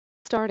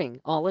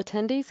starting. All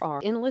attendees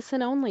are in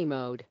listen-only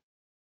mode.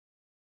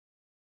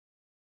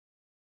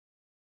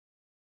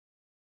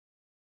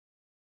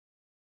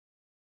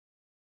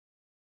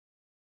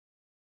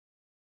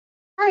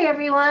 Hi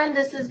everyone,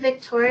 this is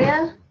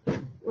Victoria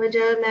with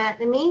Joe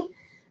McNamee.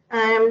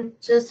 I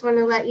just want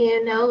to let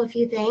you know a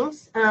few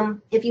things.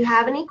 If you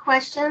have any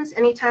questions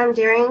anytime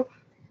during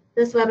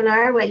this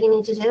webinar, what you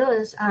need to do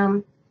is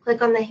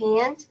click on the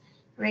hand,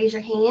 raise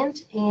your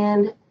hand,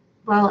 and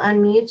we'll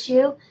unmute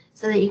you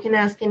so that you can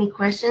ask any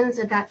questions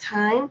at that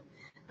time.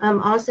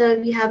 Also,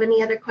 if you have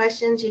any other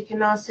questions, you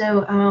can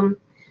also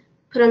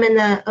put them in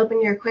the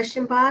open your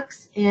question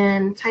box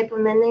and type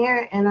them in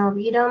there, and I'll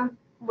read them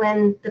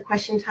when the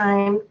question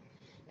time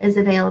is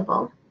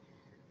available.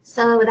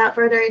 So without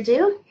further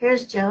ado,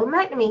 here's Joe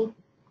McNamee.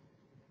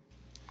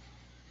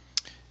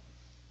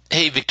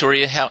 Hey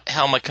Victoria, how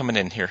am I coming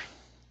in here?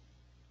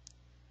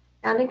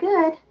 Sounded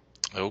good.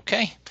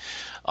 Okay.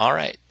 All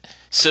right.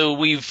 So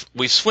we've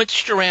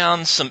switched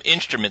around some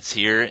instruments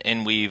here,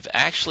 and we've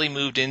actually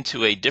moved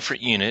into a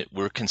different unit.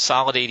 We're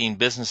consolidating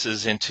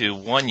businesses into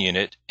one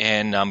unit,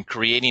 and I'm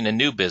creating a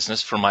new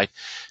business for my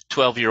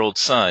 12-year-old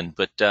son.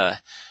 But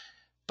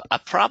I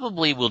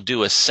probably will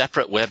do a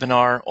separate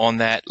webinar on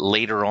that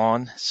later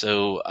on.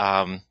 So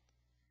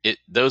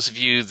those of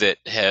you that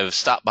have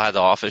stopped by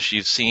the office,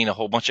 you've seen a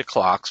whole bunch of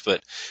clocks,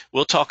 but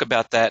we'll talk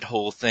about that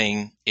whole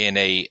thing in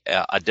a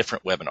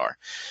different webinar.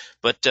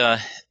 But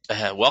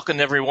welcome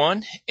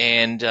everyone,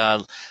 and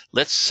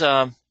let's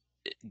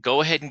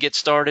go ahead and get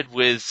started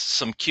with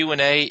some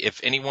Q&A if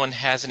anyone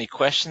has any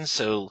questions.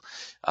 So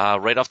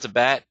right off the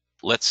bat,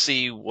 let's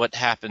see what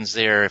happens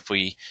there if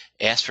we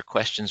ask for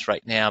questions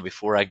right now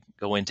before I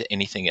go into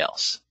anything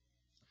else.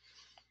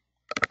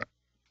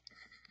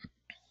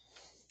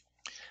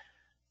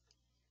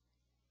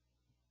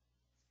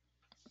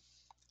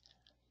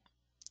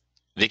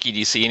 Vicki, do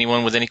you see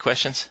anyone with any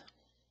questions?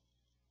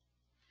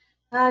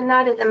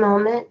 Not at the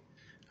moment.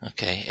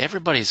 Okay,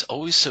 everybody's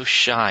always so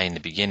shy in the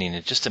beginning.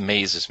 It just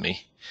amazes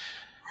me.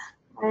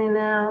 I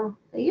know.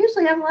 I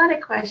usually have a lot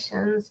of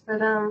questions, but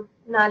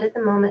not at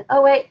the moment.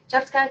 Oh wait,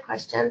 Jeff's got a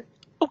question.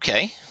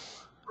 Okay.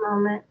 A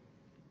moment.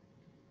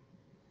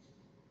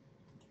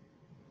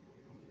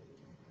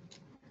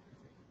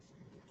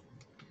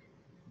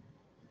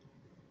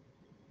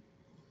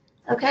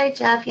 Okay,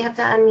 Jeff, you have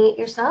to unmute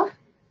yourself.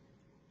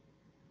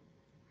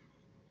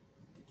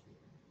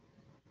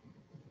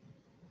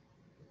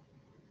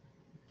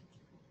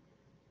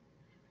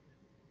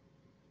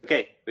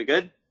 Okay, we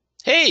good?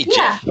 Hey, Yeah.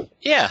 Jeff.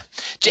 Yeah.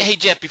 Hey,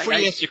 Jeff, before you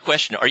Hi. ask your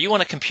question, are you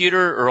on a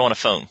computer or on a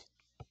phone?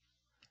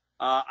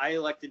 I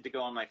elected to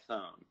go on my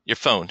phone. Your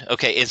phone.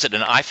 Okay. Is it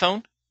an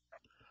iPhone?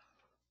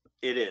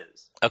 It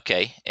is.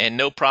 Okay. And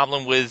no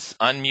problem with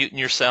unmuting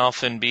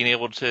yourself and being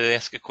able to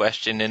ask a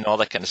question and all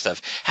that kind of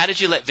stuff. How did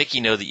you let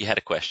Vicki know that you had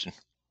a question?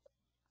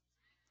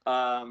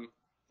 Well,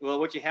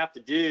 what you have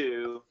to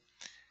do,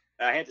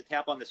 I had to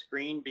tap on the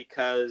screen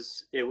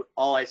because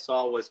all I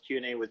saw was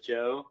Q&A with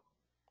Joe.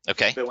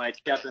 Okay. But when I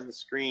tapped on the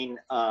screen,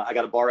 I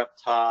got a bar up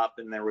top,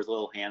 and there was a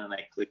little hand, and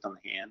I clicked on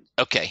the hand.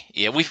 Okay.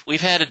 Yeah,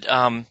 we've had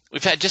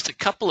just a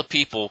couple of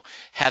people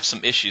have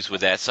some issues with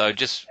that, so I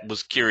just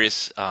was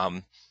curious.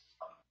 Whether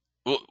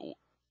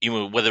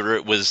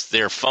it was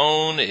their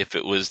phone, if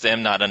it was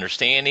them not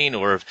understanding,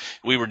 or if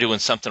we were doing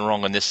something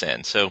wrong on this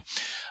end. So,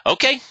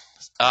 okay.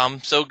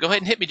 So go ahead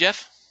and hit me,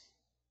 Jeff.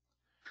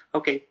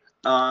 Okay.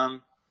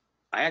 I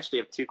actually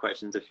have two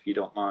questions, if you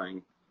don't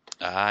mind.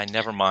 I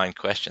never mind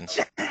questions.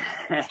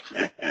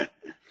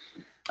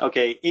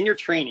 Okay. In your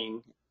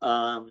training,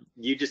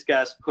 you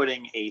discussed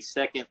putting a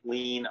second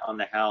lien on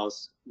the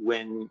house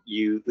when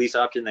you lease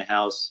option the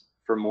house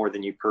for more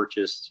than you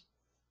purchased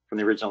from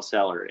the original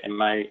seller.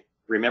 Am I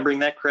remembering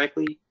that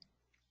correctly?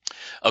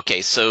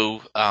 Okay,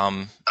 so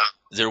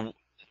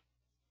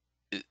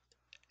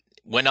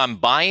when I'm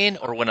buying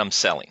or when I'm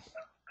selling?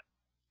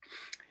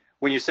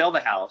 When you sell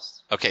the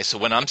house. Okay, so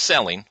when I'm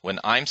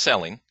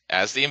selling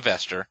as the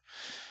investor,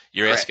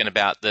 you're Correct. asking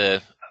about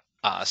the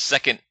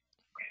second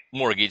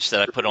mortgage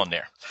that I put on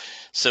there.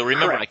 So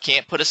remember, Correct. I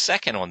can't put a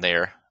second on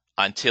there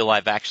until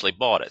I've actually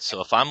bought it.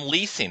 So if I'm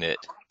leasing it,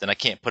 then I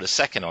can't put a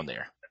second on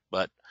there.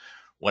 But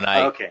when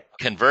I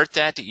convert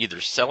that to either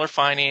seller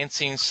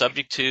financing,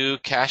 subject to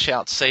cash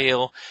out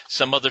sale,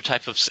 some other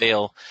type of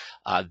sale,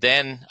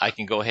 then I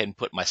can go ahead and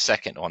put my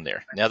second on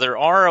there. Now, there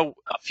are a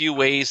few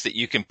ways that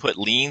you can put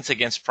liens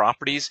against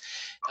properties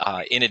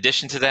in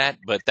addition to that,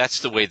 but that's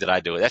the way that I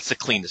do it. That's the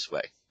cleanest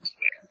way.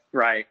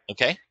 Right.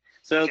 Okay?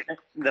 So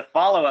the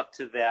follow-up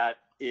to that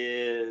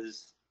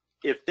is,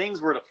 if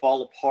things were to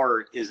fall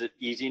apart, is it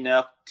easy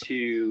enough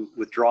to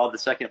withdraw the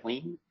second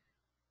lien?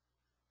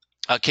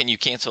 Can you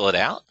cancel it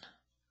out?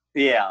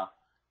 Yeah.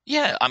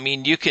 Yeah, I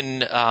mean, you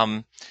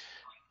can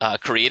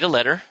create a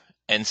letter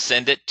and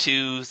send it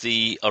to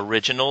the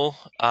original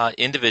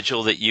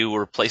individual that you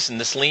were placing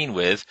this lien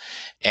with,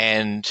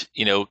 and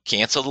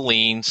cancel the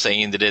lien,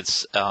 saying that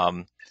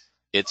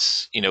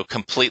it's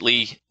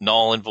completely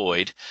null and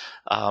void.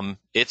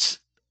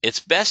 It's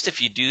best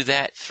if you do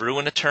that through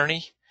an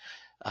attorney,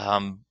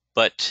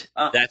 But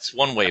Ah, that's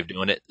one way of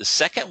doing it. The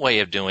second way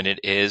of doing it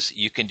is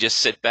you can just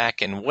sit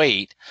back and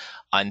wait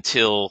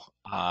until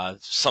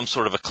some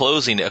sort of a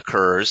closing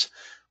occurs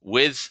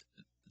with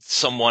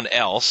someone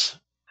else.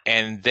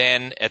 And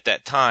then at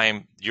that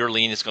time, your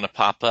lien is going to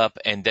pop up,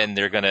 and then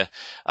they're going to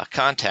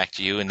contact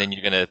you, and then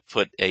you're going to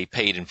put a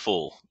paid in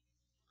full,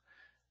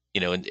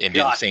 and do the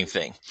gotcha. same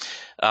thing.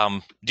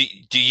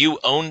 Do you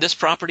own this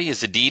property?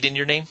 Is the deed in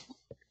your name?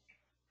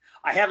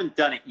 I haven't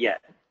done it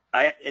yet.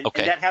 And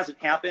Okay. that hasn't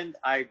happened.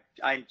 I'm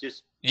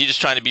just You're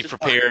just trying to be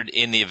prepared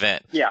in the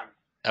event. yeah.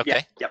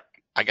 Okay. Yep.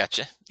 I got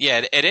you.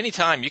 Yeah. At any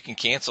time, you can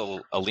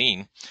cancel a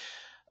lien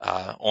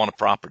on a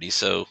property.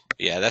 So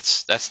yeah,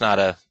 that's not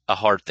a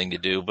hard thing to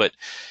do. But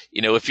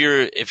if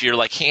you're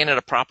like handing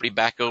a property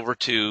back over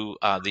to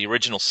the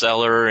original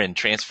seller and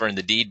transferring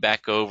the deed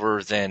back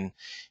over, then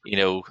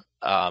you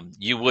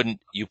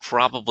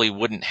probably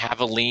wouldn't have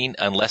a lien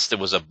unless there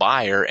was a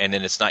buyer, and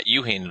then it's not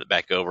you handing it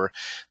back over.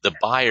 The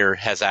buyer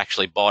has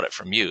actually bought it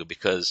from you,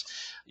 because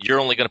you're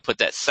only going to put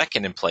that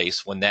second in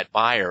place when that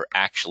buyer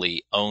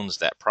actually owns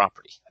that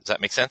property. Does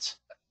that make sense?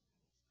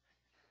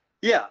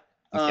 Yeah.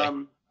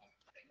 Okay.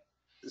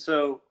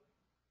 So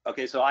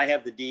I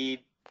have the deed,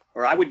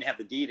 or I wouldn't have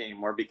the deed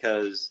anymore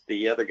because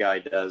the other guy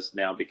does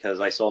now, because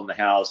I sold him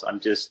the house. I'm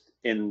just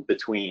in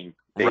between,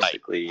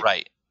 basically.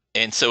 Right.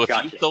 And so if you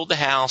Gotcha. sold the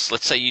house,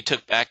 let's say you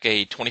took back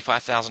a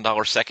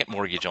 $25,000 second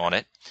mortgage on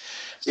it.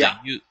 So Yeah.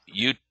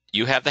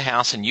 you have the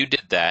house and you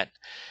did that.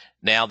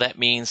 Now that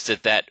means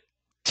that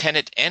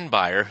tenant and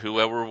buyer,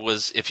 whoever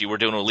was, if you were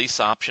doing a lease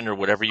option or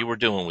whatever you were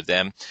doing with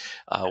them,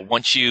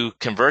 once you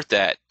convert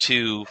that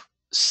to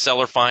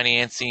seller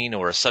financing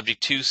or a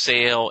subject to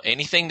sale,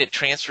 anything that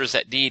transfers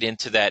that deed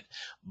into that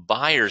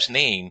buyer's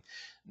name,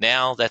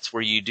 now that's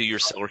where you do your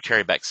seller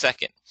carryback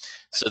second.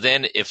 So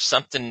then if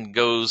something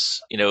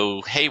goes,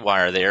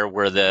 haywire there,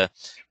 where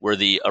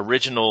the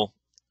original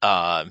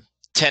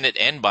tenant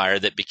and buyer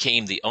that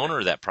became the owner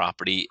of that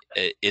property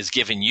is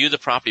giving you the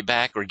property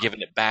back, or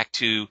giving it back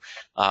to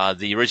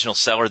the original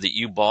seller that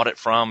you bought it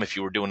from, if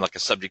you were doing like a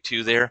subject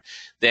to there,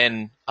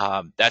 then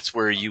that's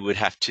where you would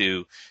have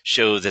to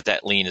show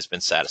that lien has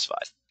been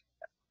satisfied.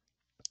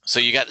 So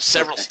you got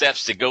several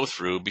steps to go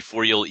through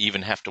before you'll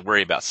even have to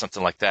worry about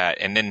something like that.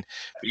 And then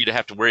for you to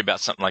have to worry about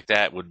something like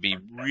that would be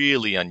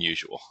really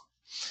unusual.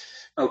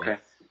 Okay.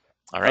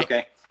 All right.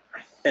 Okay.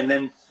 And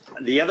then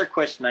the other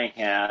question I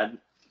had,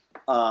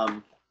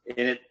 and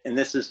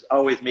this has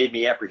always made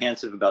me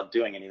apprehensive about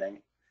doing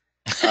anything.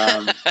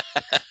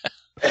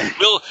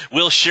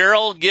 Will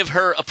Cheryl give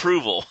her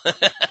approval?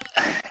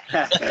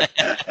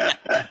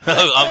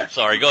 I'm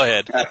sorry. Go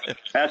ahead.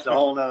 That's a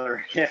whole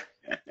nother. Yeah.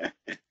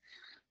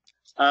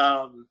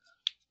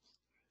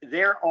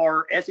 There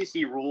are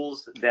SEC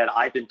rules that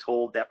I've been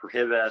told that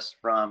prohibit us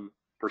from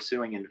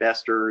pursuing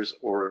investors,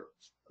 or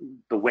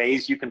the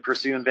ways you can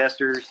pursue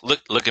investors.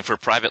 Looking for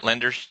private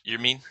lenders, you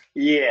mean?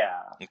 Yeah.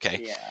 Okay.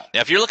 Yeah.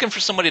 Now, if you're looking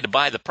for somebody to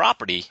buy the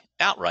property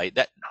outright,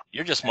 that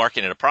you're just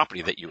marketing a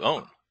property that you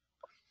own.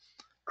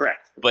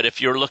 Correct. But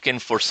if you're looking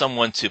for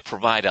someone to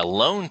provide a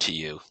loan to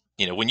you,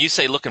 when you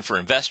say looking for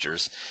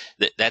investors,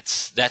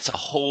 that's a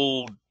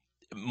whole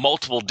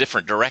multiple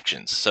different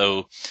directions.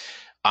 So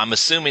I'm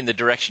assuming the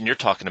direction you're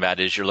talking about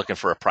is you're looking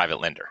for a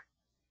private lender.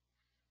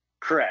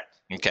 Correct.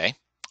 Okay.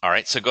 All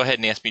right. So go ahead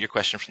and ask me your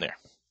question from there.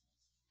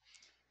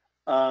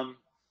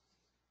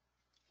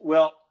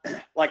 Well,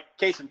 like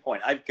case in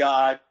point, I've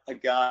got a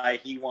guy,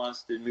 he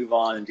wants to move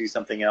on and do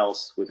something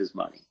else with his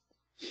money.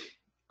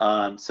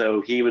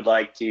 So he would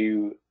like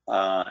to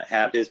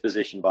have his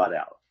position bought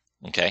out.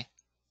 Okay.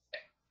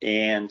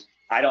 And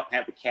I don't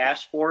have the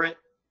cash for it.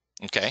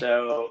 Okay.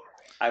 So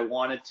I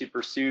wanted to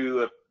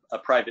pursue a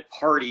private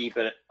party,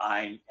 but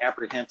I'm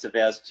apprehensive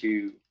as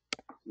to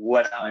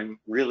what I'm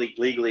really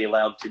legally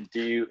allowed to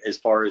do as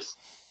far as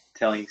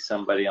telling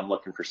somebody I'm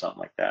looking for something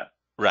like that.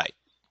 Right.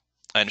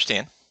 I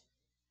understand.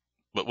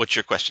 But what's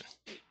your question?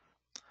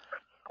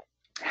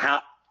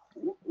 I'm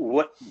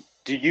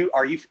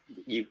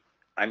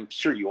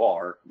sure you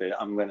are, but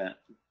I'm going to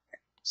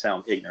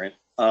sound ignorant.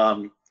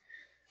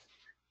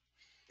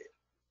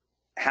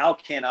 How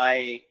can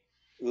I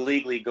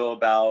legally go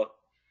about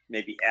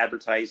maybe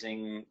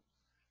advertising,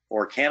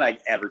 or can I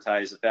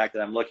advertise the fact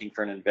that I'm looking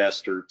for an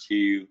investor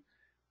to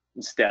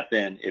step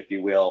in, if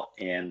you will,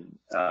 and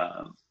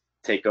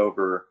take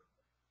over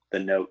the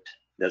note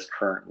that's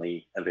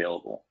currently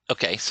available?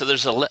 Okay, so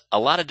there's a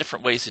lot of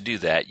different ways to do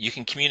that. You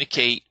can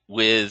communicate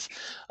with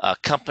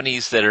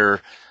companies that are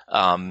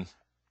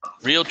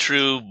real,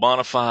 true,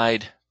 bona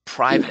fide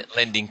private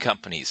lending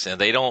companies,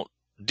 and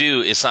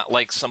it's not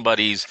like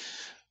somebody's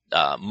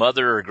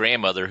mother or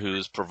grandmother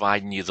who's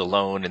providing you the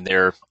loan, and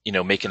they're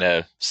making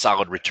a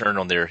solid return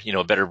on their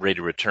a better rate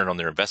of return on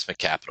their investment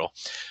capital.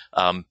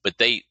 But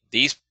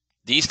these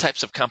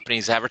types of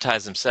companies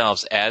advertise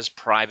themselves as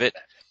private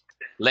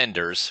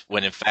lenders,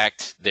 when in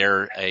fact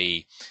they're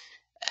I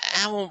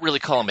won't really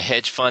call them a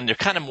hedge fund. They're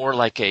kind of more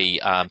like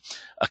a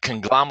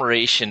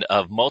conglomeration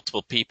of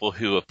multiple people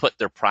who have put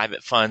their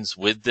private funds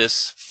with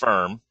this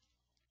firm,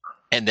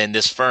 And then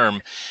this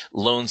firm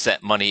loans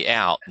that money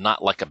out,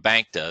 not like a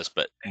bank does,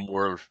 but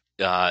more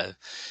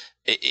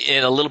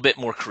in a little bit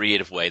more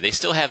creative way. They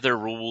still have their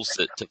rules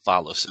to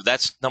follow. So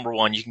that's number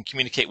one. You can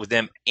communicate with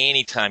them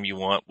anytime you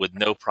want with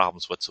no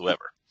problems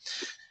whatsoever.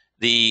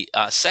 The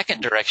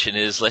second direction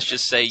is, let's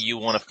just say you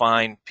want to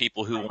find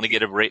people who want to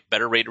get a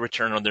better rate of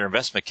return on their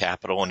investment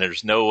capital, and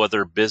there's no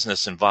other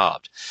business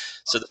involved.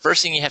 So the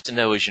first thing you have to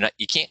know is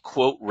you can't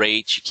quote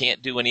rates, you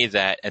can't do any of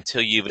that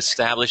until you've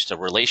established a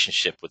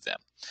relationship with them.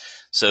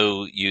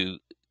 So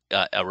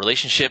a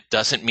relationship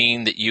doesn't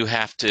mean that you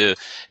have to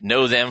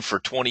know them for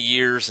 20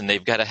 years and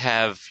they've got to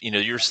have,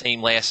 your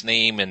same last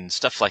name and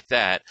stuff like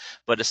that,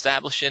 but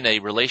establishing a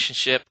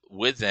relationship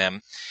with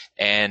them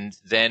and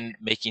then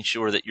making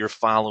sure that you're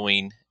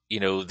following,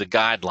 the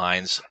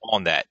guidelines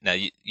on that. Now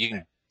you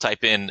can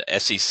type in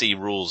SEC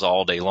rules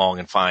all day long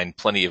and find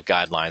plenty of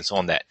guidelines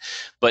on that.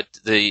 But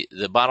the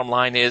bottom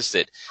line is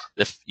that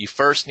you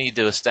first need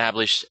to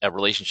establish a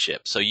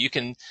relationship. So you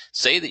can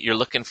say that you're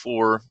looking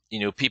for,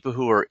 people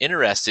who are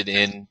interested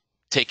in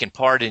taking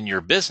part in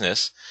your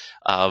business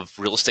of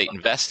real estate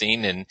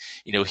investing, and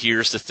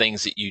here's the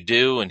things that you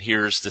do, and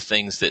here's the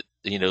things that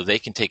they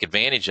can take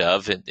advantage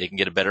of, and they can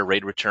get a better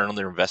rate of return on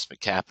their investment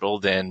capital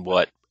than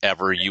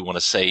whatever you want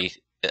to say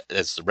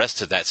as the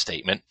rest of that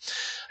statement.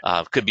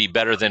 Could be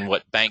better than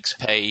what banks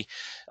pay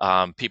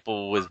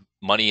people with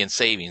money and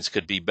savings.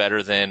 Could be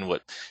better than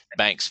what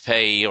banks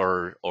pay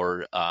or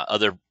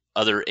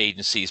other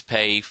agencies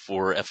pay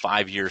for a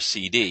 5-year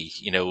CD.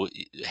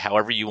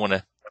 However you want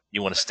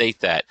to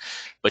state that,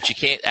 but you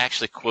can't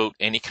actually quote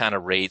any kind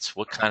of rates,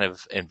 what kind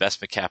of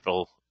investment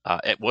capital,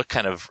 at what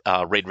kind of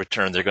rate of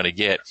return they're going to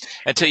get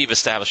until you've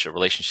established a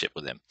relationship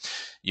with them.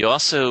 You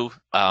also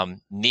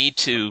need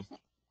to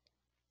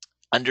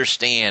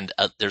understand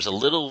there's a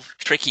little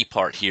tricky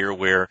part here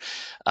where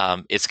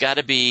it's got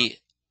to be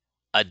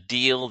a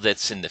deal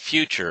that's in the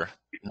future,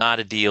 not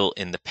a deal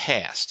in the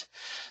past.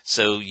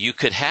 So you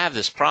could have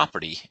this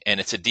property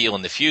and it's a deal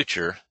in the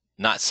future,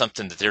 not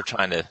something that they're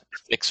trying to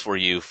fix for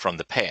you from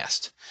the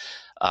past.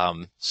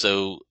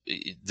 So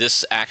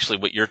this actually,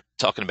 what you're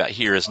talking about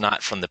here is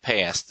not from the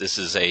past. This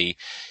is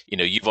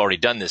you've already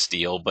done this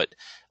deal, but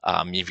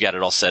you've got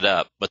it all set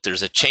up, but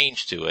there's a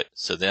change to it.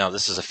 So now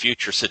this is a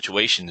future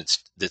situation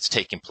that's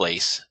taking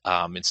place.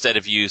 Instead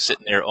of you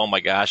sitting there, oh my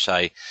gosh,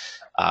 I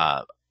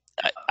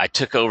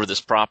took over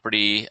this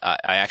property.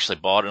 I actually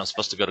bought it. I'm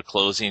supposed to go to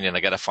closing, and I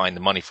got to find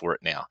the money for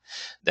it now.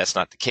 That's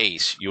not the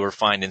case. You're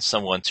finding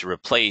someone to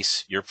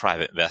replace your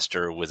private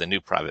investor with a new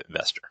private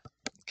investor.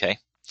 Okay.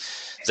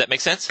 Does that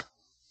make sense?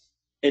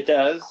 It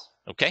does.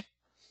 Okay.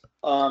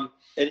 And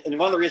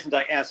one of the reasons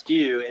I asked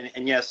you,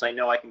 and yes, I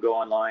know I can go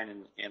online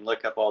and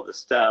look up all this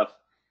stuff,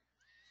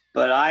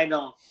 but I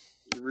don't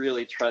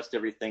really trust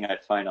everything I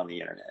find on the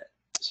internet.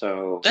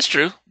 So that's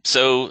true.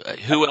 So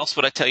who else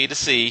would I tell you to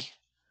see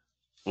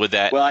with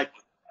that? Well,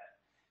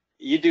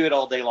 you do it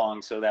all day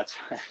long, so that's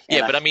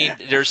yeah. But I mean,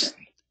 there's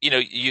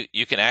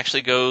you can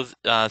actually go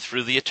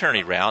through the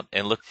attorney route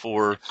and look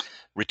for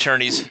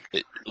attorneys.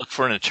 Look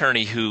for an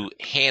attorney who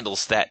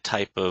handles that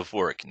type of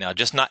work. Now,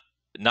 just not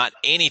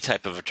any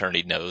type of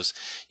attorney knows.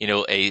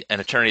 An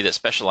attorney that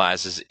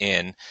specializes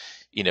in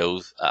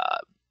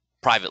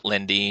private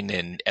lending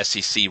and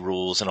SEC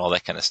rules and all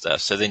that kind of stuff.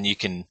 So then you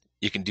can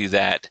do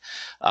that.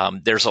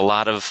 There's a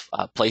lot of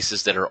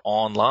places that are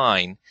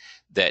online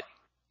that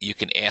you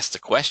can ask the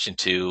question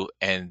to,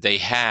 and they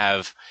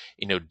have,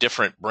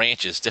 different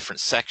branches,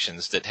 different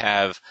sections that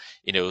have,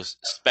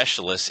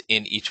 specialists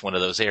in each one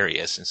of those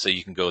areas. And so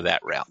you can go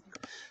that route.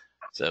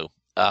 So,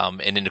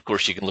 and then of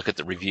course you can look at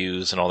the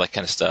reviews and all that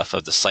kind of stuff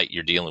of the site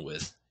you're dealing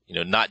with.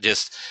 Not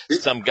just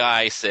some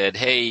guy said,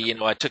 hey,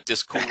 I took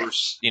this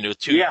course,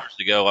 2 years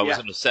ago. I was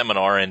in a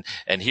seminar, and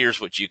here's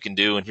what you can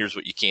do and here's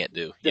what you can't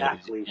do.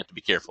 Exactly. You have to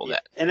be careful of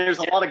that. And there's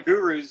a lot of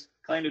gurus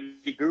claim to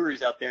be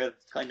gurus out there that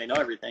claim they know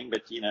everything,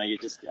 but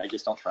I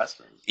just don't trust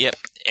them. Yep.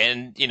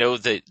 And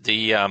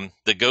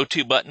the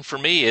go-to button for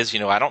me is,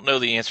 I don't know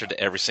the answer to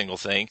every single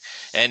thing.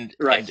 And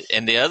right.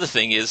 And the other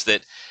thing is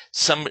that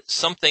some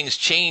things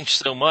change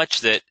so much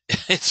that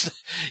it's,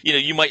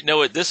 you might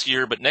know it this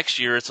year, but next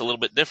year it's a little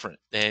bit different,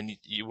 and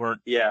you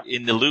weren't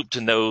in the loop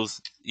to know,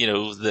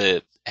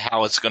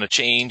 how it's going to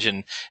change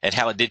and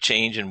how it did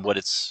change and what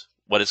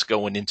it's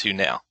going into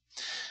now.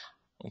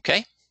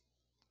 Okay.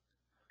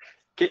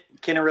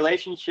 Can a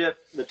relationship,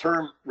 the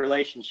term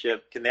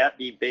relationship, can that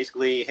be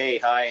basically, hey,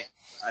 hi,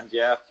 I'm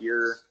Jeff,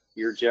 you're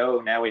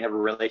Joe, now we have a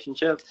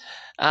relationship?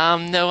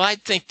 No, I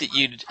think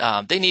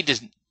that they need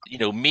to,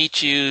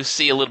 meet you,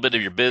 see a little bit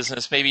of your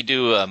business, maybe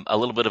do a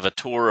little bit of a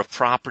tour of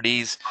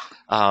properties,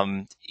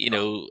 a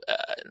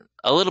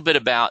little bit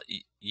about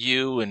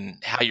you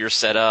and how you're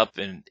set up,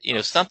 and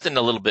something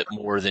a little bit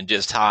more than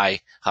just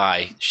hi,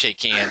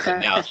 shake hands, and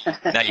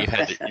now you've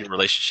had your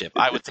relationship.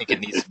 I would think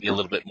it needs to be a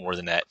little bit more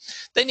than that.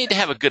 They need to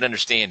have a good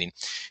understanding.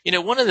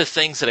 One of the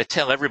things that I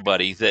tell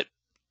everybody that,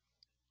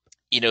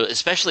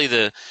 especially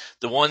the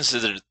ones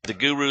that are the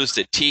gurus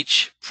that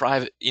teach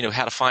private,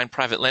 how to find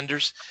private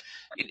lenders,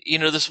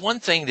 There's one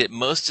thing that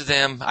most of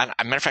them,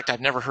 matter of fact,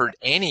 I've never heard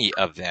any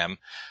of them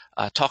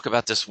talk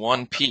about this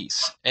one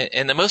piece.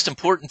 And the most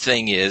important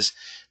thing is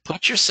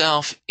put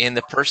yourself in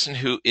the person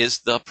who is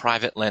the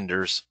private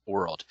lender's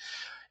world.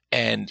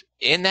 And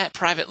in that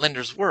private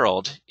lender's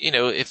world,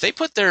 if they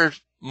put their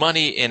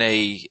money in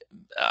a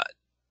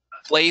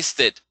place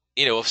that,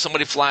 if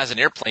somebody flies an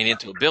airplane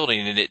into a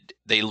building and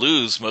they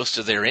lose most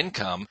of their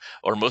income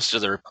or most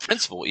of their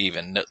principal,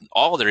 even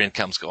all of their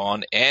income's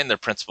gone and their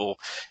principal,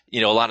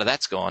 a lot of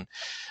that's gone.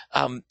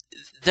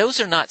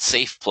 Those are not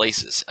safe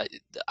places.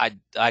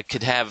 I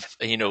could have,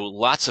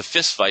 lots of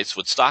fistfights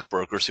with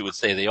stockbrokers who would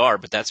say they are,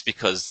 but that's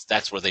because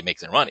that's where they make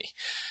their money.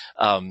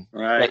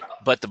 Right.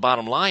 But the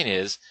bottom line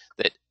is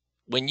that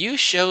when you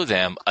show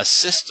them a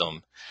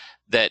system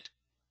that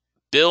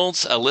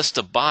builds a list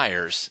of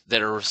buyers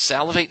that are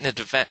salivating at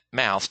the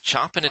mouth,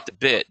 chomping at the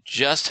bit,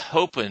 just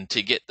hoping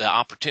to get the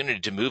opportunity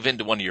to move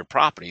into one of your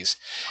properties,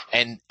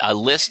 and a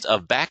list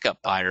of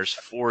backup buyers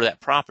for that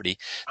property,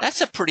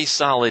 that's a pretty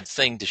solid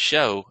thing to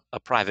show a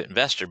private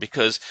investor,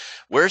 because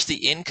where's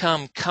the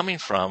income coming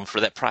from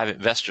for that private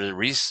investor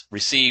to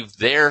receive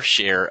their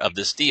share of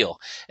this deal?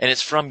 And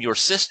it's from your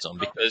system,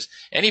 because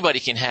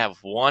anybody can have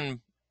one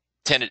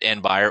tenant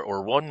end buyer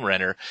or one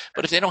renter,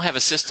 but if they don't have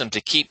a system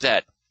to keep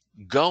that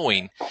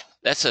going,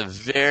 that's a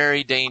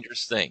very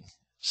dangerous thing.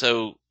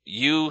 So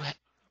you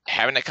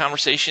having that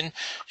conversation,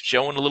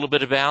 showing a little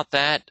bit about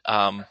that,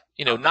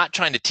 not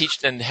trying to teach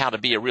them how to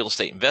be a real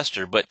estate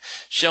investor, but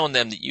showing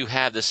them that you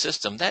have the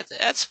system,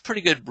 that's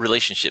pretty good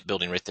relationship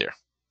building right there.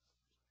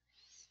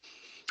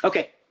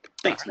 Okay,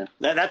 thanks, man.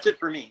 That's it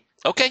for me.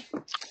 Okay.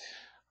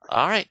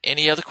 All right.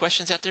 Any other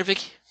questions out there,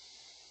 Vicki?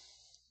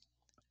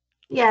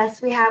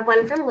 Yes, we have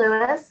one from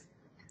Lewis.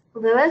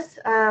 Lewis,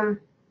 are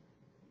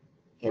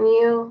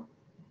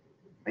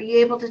you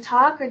able to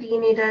talk, or do you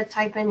need to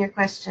type in your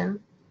question?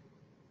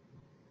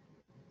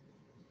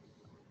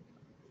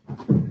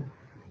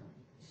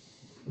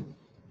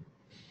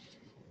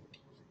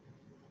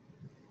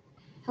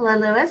 Hello,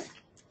 Lewis.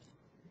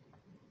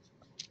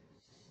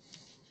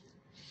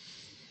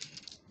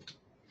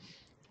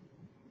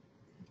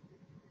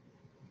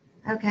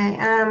 Okay.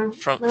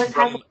 Lewis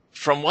has.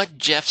 From what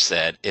Jeff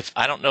said,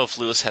 I don't know if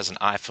Lewis has an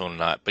iPhone or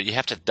not, but you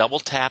have to double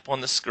tap on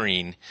the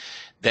screen,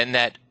 then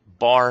that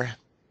bar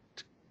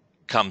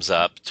comes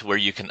up to where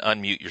you can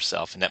unmute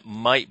yourself, and that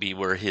might be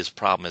where his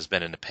problem has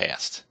been in the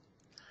past.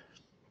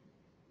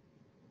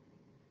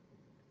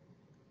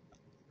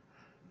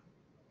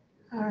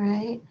 All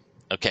right.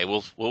 Okay,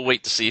 we'll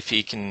wait to see if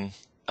he can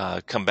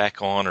come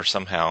back on or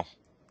somehow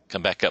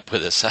come back up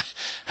with us.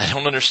 I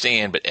don't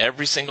understand, but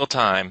every single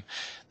time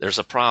there's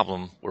a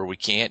problem where we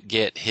can't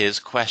get his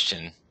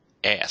question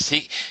asked.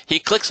 He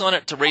clicks on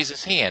it to raise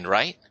his hand,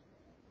 right?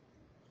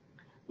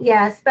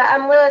 Yes, but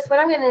Lewis, what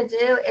I'm going to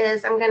do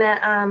is I'm going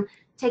to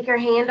take your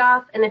hand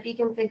off, and if you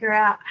can figure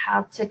out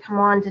how to come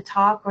on to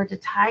talk or to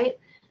type,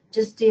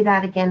 just do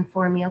that again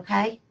for me,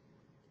 okay?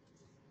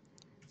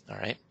 All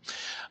right.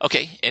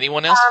 Okay,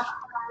 anyone else?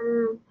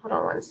 Hold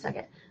on one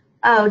second.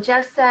 Oh,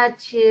 Jeff said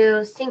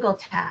to single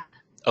tap.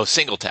 Oh,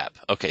 single tap.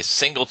 Okay,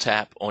 single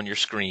tap on your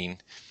screen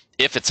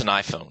if it's an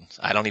iPhone.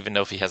 I don't even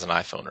know if he has an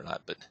iPhone or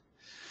not, but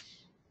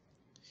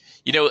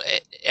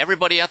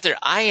everybody out there,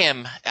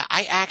 I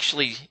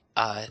actually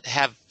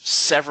have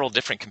several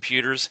different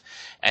computers,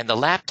 and the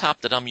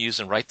laptop that I'm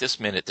using right this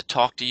minute to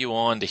talk to you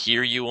on, to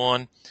hear you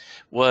on,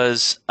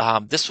 was I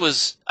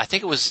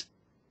can't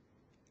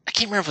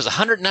remember if it was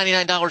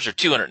 $199 or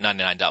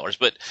 $299,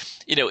 but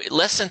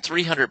less than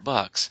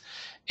 $300,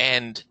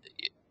 and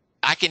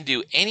I can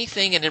do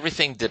anything and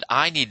everything that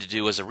I need to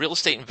do as a real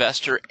estate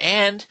investor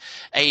and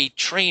a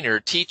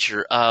trainer,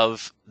 teacher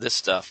of this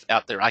stuff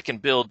out there.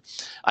 I've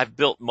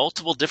built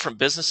multiple different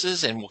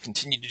businesses and will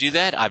continue to do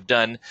that. I've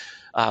done,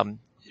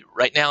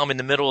 right now I'm in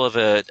the middle of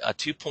a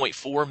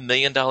 $2.4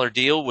 million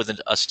deal with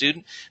a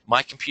student.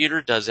 My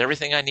computer does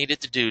everything I need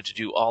it to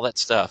do all that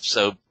stuff.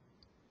 So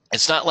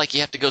it's not like you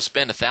have to go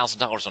spend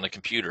 $1,000 on a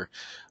computer.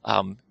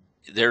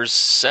 There's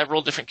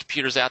several different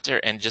computers out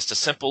there, and just a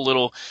simple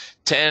little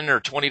 $10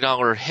 or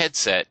 $20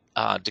 headset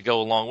to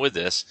go along with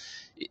this.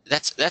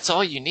 That's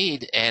all you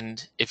need.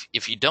 And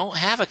if you don't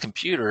have a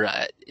computer,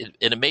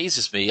 it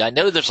amazes me. I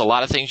know there's a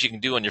lot of things you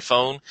can do on your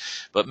phone,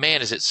 but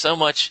man, is it so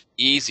much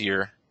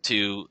easier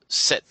to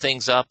set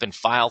things up and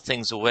file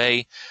things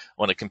away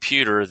on a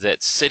computer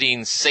that's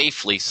sitting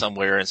safely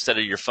somewhere instead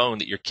of your phone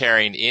that you're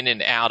carrying in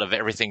and out of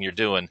everything you're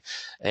doing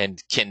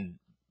and can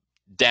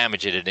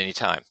damage it at any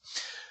time.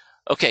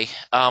 Okay.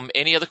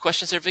 Any other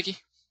questions there, Vicki?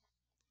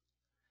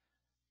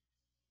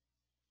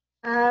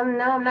 No,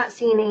 I'm not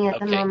seeing any at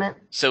the moment.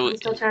 So I'm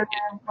still trying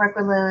to work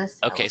with Lewis.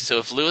 So. Okay, so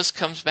if Lewis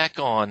comes back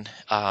on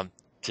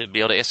to be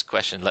able to ask a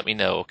question, let me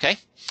know, okay?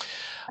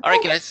 All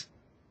right, guys.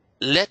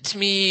 Let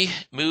me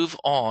move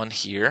on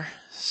here.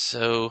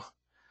 So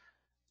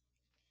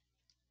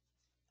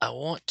I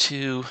want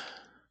to,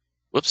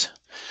 whoops.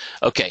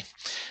 Okay,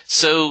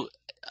 so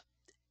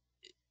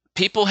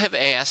people have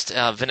asked,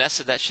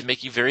 Vanessa, that should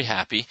make you very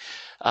happy.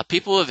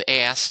 People have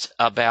asked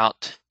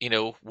about,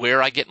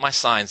 where I get my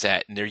signs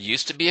at. And there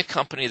used to be a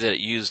company that I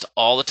used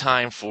all the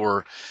time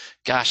for,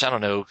 gosh, I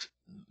don't know,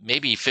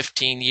 maybe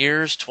 15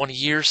 years, 20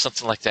 years,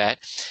 something like that.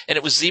 And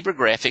it was Zebra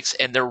Graphics,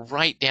 and they're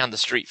right down the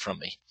street from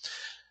me.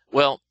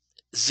 Well,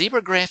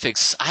 Zebra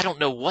Graphics, I don't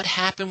know what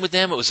happened with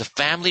them. It was a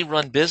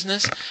family-run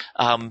business.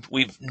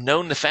 We've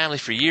known the family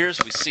for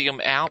years. We see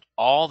them out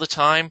all the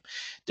time,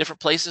 different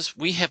places.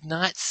 We have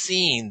not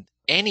seen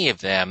any of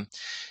them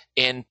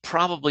in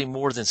probably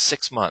more than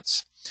 6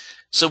 months.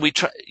 So we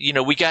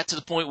got to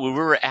the point where we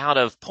were out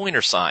of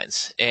pointer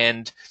signs,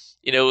 and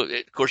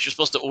of course, you're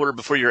supposed to order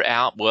before you're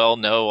out. Well,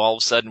 no, all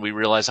of a sudden we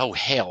realize, oh,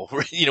 hell,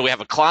 we have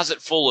a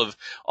closet full of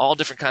all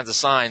different kinds of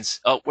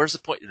signs. Oh, where's the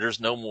point? There's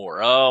no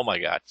more. Oh, my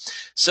God.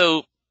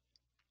 So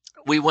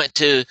we went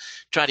to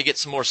try to get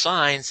some more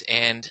signs,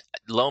 and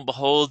lo and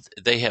behold,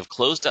 they have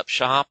closed up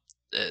shop.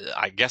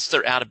 I guess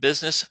they're out of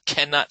business.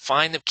 Cannot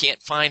find them.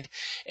 Can't find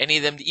any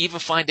of them to even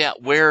find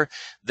out where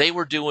they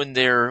were doing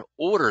their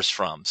orders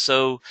from.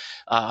 So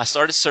I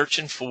started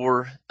searching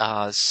for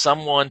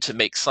someone to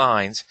make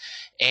signs.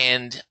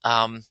 And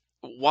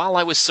while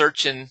I was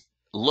searching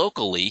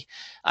locally,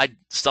 I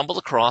stumbled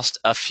across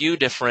a few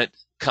different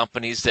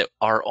companies that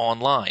are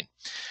online.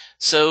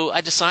 So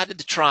I decided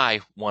to try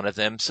one of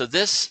them. So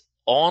this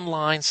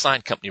online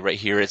sign company right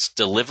here, it's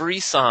Delivery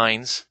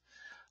Signs.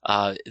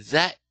 I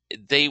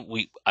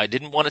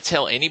didn't want to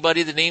tell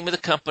anybody the name of the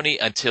company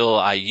until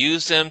I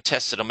used them,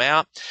 tested them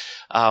out.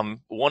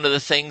 One of the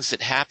things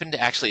that happened,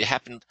 actually it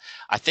happened,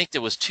 I think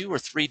there was 2 or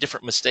 3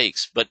 different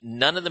mistakes, but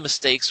none of the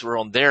mistakes were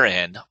on their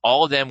end.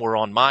 All of them were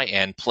on my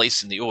end,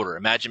 placing the order.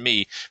 Imagine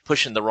me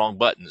pushing the wrong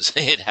buttons.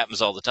 It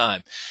happens all the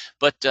time.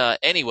 But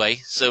anyway,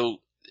 so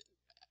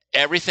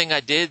everything I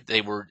did, they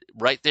were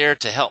right there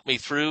to help me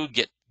through,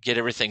 get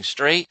everything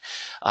straight.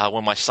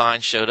 When my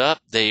sign showed up,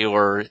 they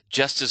were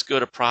just as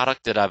good a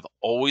product that I've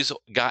always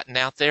gotten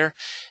out there.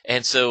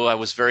 And so I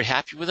was very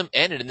happy with them,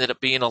 and it ended up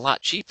being a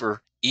lot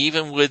cheaper,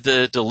 even with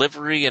the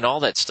delivery and all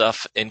that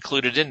stuff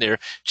included in there,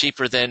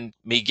 cheaper than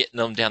me getting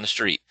them down the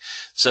street.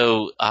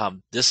 So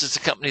this is the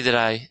company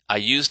that I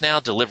use now,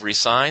 Delivery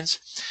Signs.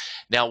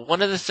 Now,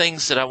 one of the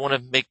things that I want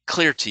to make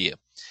clear to you,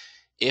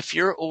 if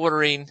you're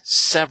ordering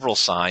several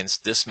signs,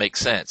 this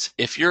makes sense.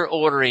 If you're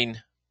ordering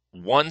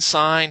 1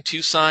 sign,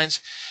 2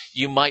 signs,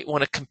 you might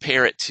want to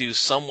compare it to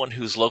someone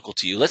who's local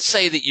to you. Let's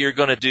say that you're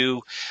going to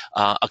do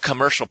a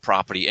commercial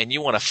property and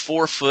you want a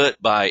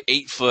 4-foot by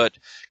 8-foot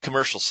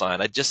commercial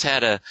sign. I just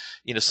had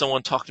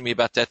someone talk to me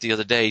about that the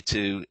other day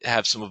to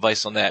have some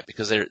advice on that,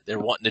 because they're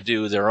wanting to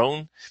do their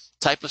own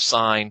type of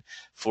sign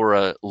for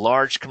a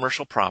large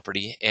commercial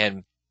property.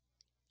 And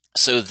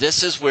so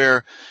this is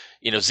where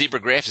Zebra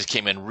Graphics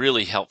came in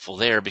really helpful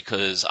there,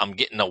 because I'm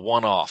getting a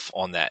one-off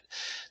on that.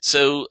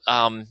 So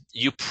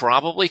you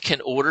probably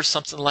can order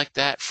something like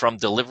that from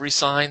Delivery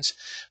Signs,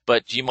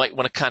 but you might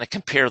want to kind of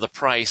compare the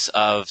price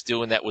of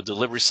doing that with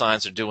Delivery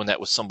Signs or doing that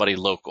with somebody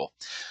local.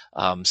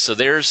 So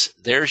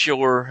there's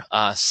your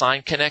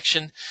sign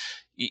connection.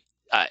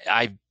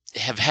 I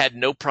have had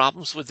no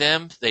problems with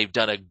them. They've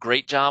done a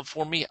great job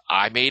for me.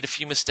 I made a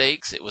few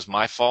mistakes. It was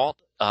my fault.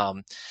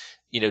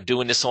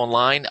 Doing this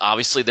online,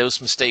 obviously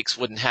those mistakes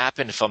wouldn't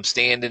happen if I'm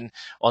standing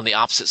on the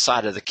opposite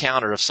side of the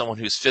counter of someone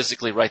who's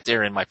physically right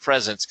there in my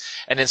presence,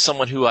 and then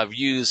someone who I've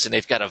used and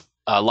they've got a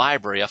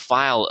library, a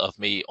file of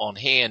me on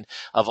hand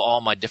of all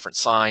my different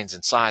signs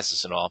and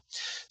sizes and all.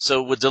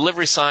 So with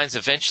Delivery Signs,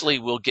 eventually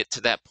we'll get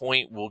to that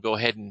point. We'll go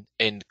ahead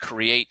and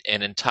create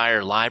an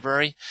entire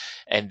library,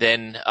 and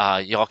then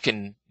y'all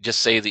can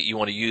just say that you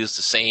want to use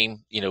the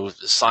same,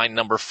 sign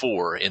number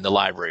 4 in the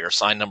library or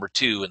sign number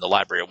 2 in the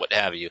library or what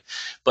have you.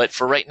 But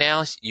for right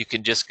now, you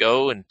can just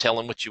go and tell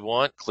them what you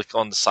want, click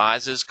on the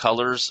sizes,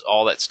 colors,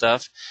 all that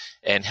stuff,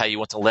 and how you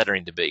want the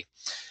lettering to be.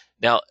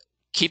 Now,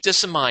 keep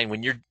this in mind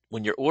when you're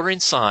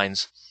ordering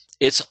signs.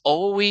 It's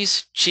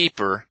always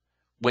cheaper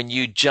when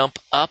you jump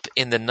up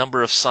in the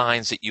number of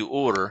signs that you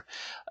order,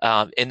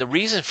 and the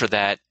reason for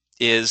that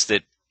is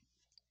that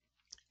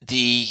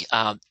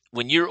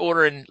when you're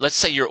ordering, let's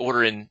say you're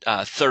ordering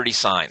 30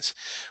 signs.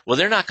 Well,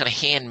 they're not going to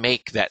hand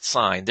make that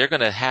sign. They're going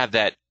to have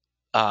that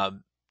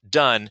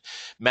done,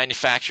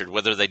 manufactured,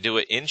 whether they do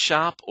it in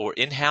shop or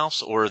in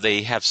house, or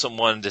they have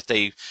someone that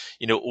they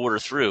order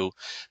through.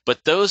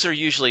 But those are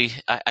usually,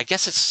 I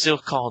guess it's still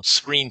called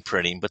screen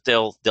printing, but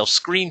they'll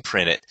screen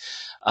print it.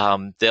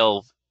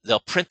 They'll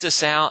print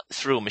this out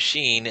through a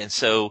machine, and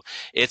so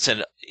it's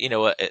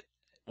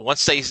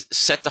once they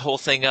set the whole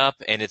thing up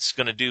and it's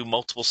going to do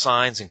multiple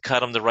signs and cut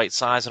them the right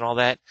size and all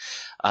that,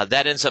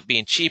 that ends up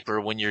being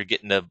cheaper when you're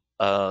getting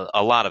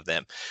a lot of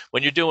them.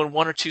 When you're doing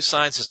 1 or 2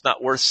 signs, it's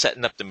not worth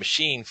setting up the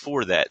machine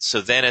for that.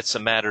 So then it's a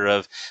matter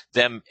of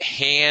them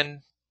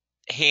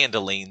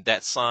handling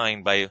that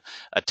sign by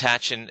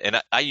attaching,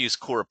 and I use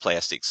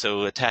coroplastic,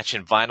 so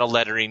attaching vinyl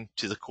lettering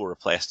to the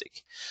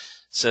coroplastic.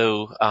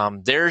 So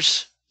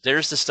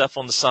there's the stuff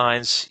on the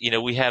signs.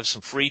 We have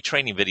some free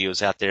training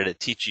videos out there that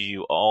teach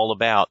you all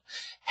about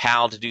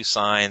how to do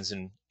signs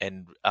and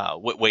and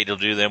what way to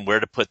do them, where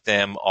to put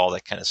them, all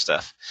that kind of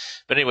stuff.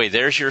 But anyway,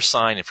 there's your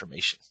sign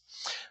information.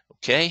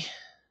 Okay.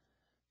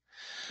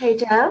 Hey,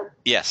 Joe.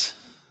 Yes.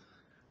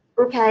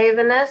 Okay,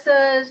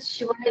 Vanessa,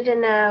 she wanted to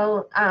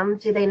know,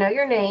 do they know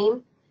your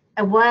name?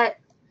 And what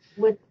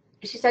would,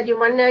 she said you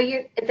want to know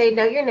if they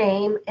know your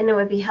name, and it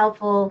would be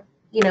helpful,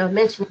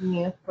 mentioning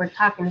you for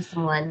talking to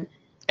someone.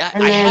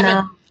 And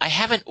then, I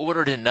haven't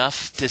ordered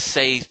enough to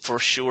say for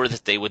sure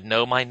that they would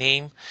know my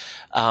name.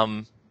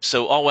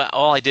 So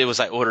all I did was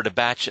I ordered a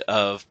batch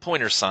of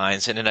pointer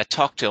signs, and then I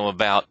talked to them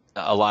about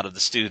a lot of the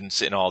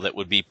students and all that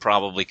would be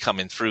probably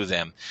coming through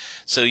them.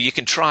 So you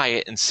can try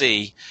it and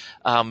see.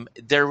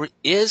 There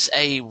is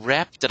a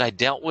rep that I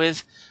dealt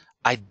with.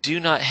 I do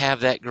not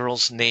have that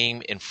girl's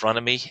name in front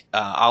of me.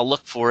 I'll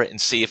look for it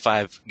and see if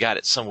I've got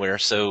it somewhere.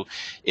 So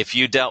if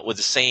you dealt with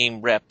the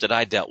same rep that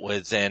I dealt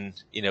with, then,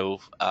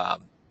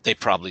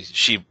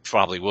 she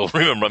probably will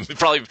remember me,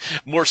 probably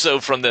more so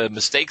from the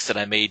mistakes that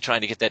I made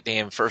trying to get that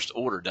damn first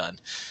order done.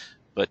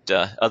 But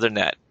other than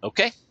that,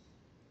 okay.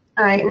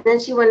 all right, and then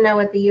she wanted to know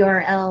what the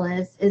URL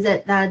is. Is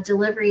it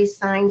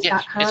deliverysigns.com?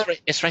 Yeah,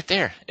 it's right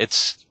there.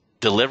 It's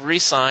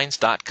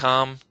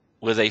deliverysigns.com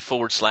with a /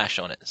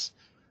 on it. It's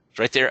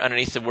right there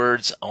underneath the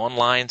words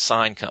online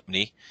sign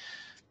company,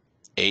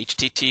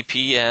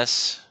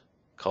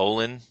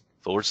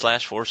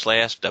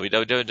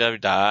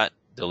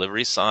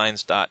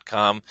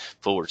 https://www.deliverysigns.com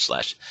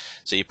 /.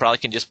 So you probably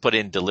can just put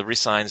in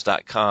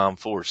deliverysigns.com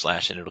 /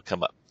 and it'll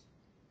come up.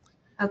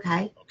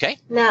 Okay. Okay.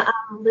 Now,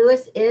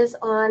 Lewis is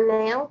on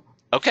now.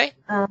 Okay.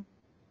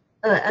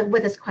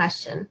 With his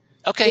question.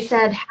 Okay. He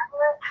said,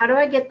 how do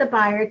I get the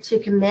buyer to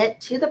commit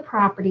to the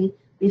property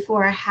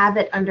before I have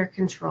it under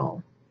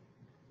control?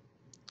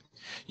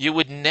 You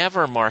would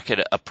never market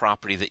a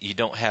property that you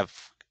don't have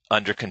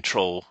under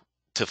control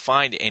to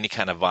find any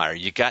kind of buyer.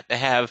 You got to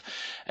have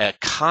a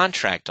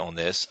contract on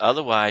this,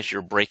 otherwise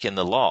you're breaking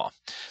the law.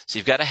 So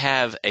you've got to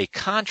have a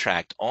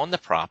contract on the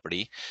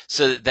property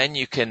so that then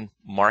you can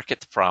market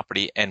the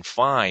property and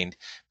find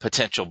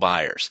potential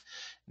buyers.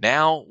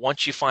 Now,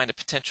 once you find a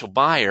potential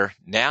buyer,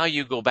 now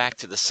you go back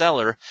to the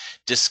seller,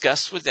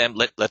 discuss with them,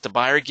 let the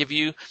buyer give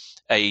you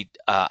a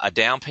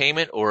down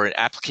payment or an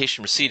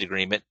application receipt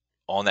agreement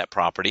on that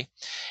property.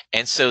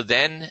 And so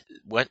then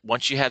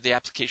once you have the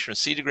application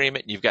receipt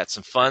agreement, you've got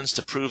some funds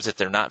to prove that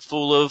they're not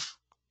full of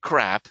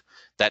crap,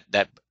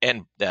 that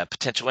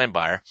potential end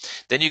buyer,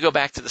 then you go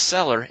back to the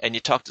seller and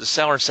you talk to the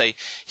seller and say,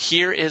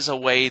 here is a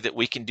way that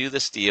we can do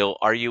this deal.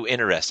 Are you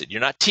interested?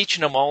 You're not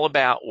teaching them all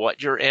about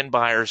what your end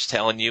buyer is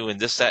telling you and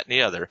this, that, and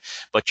the other,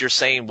 but you're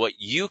saying what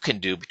you can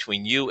do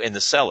between you and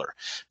the seller.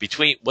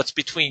 What's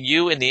between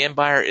you and the end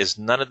buyer is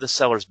none of the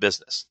seller's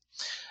business.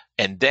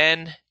 And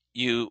then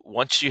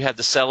once you have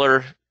the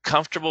seller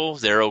comfortable,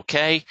 they're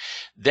okay,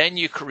 then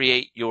you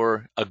create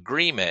your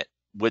agreement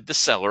with the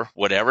seller,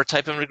 whatever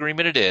type of an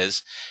agreement it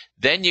is.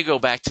 Then you go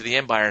back to the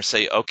end buyer and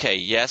say, okay,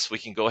 yes, we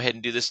can go ahead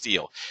and do this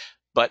deal.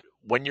 But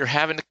when you're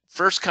having the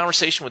first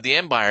conversation with the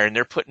end buyer and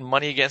they're putting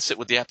money against it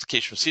with the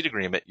application receipt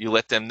agreement, you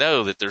let them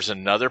know that there's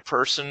another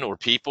person or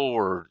people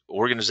or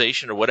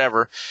organization or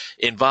whatever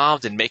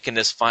involved in making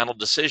this final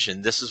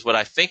decision. This is what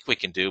I think we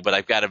can do, but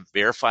I've got to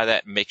verify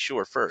that and make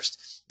sure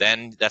first.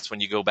 Then that's when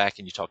you go back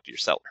and you talk to your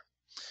seller.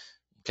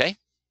 Okay.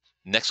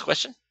 Next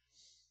question.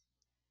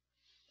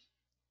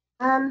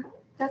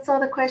 That's all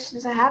the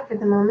questions I have for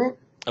the moment.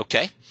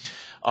 Okay.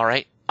 All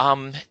right.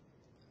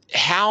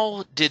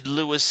 How did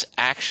Lewis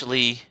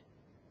actually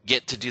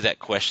get to do that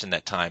question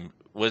that time?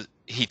 Was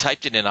he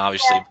typed it in,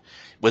 obviously? Yeah.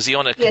 Was he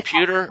on a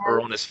computer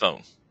or on his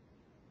phone?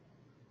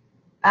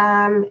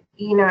 I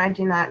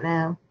do not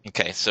know.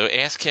 Okay, so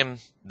ask him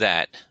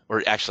that,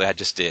 or actually I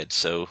just did,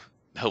 so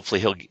hopefully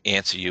he'll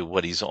answer you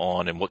what he's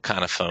on and what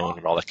kind of phone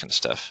and all that kind of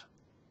stuff.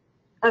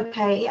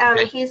 Okay,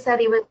 he said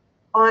he was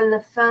on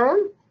the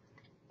phone,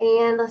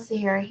 and let's see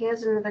here, he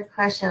has another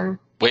question.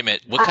 Wait a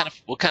minute,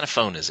 what kind of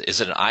phone is it? Is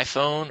it an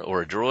iPhone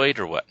or a Droid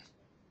or what?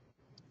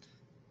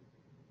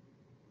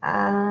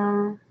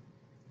 That'll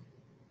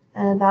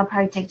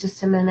probably take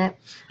just a minute.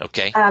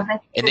 Okay.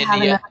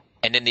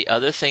 And then the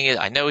other thing is,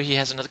 I know he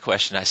has another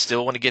question. I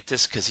still want to get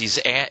this because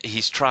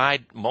he's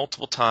tried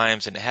multiple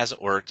times and it hasn't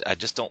worked. I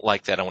just don't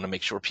like that. I want to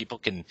make sure people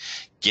can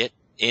get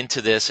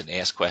into this and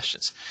ask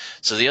questions.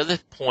 So the other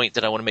point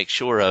that I want to make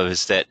sure of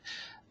is that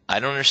I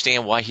don't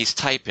understand why he's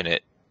typing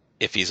it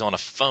if he's on a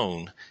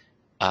phone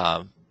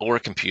or a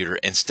computer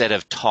instead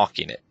of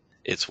talking it.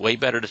 It's way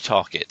better to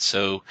talk it.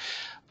 So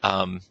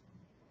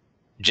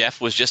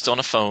Jeff was just on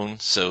a phone,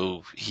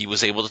 so he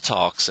was able to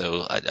talk.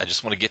 So I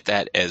just want to get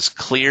that as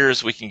clear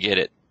as we can get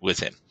it with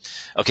him.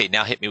 Okay,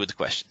 now hit me with the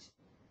question.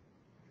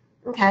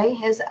 Okay,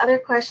 his other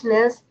question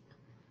is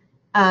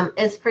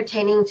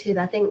pertaining to,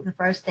 I think, the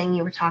first thing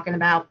you were talking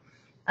about.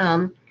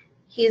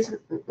 He's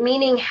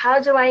meaning,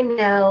 how do I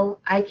know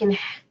I can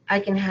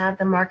have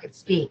the market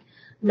speak,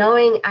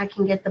 knowing I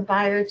can get the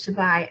buyer to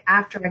buy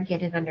after I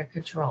get it under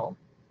control?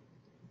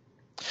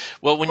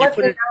 Well, when you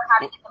put it,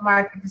 how to get the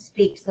market to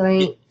speak,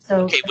 when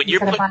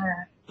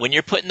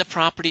you're putting the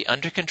property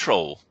under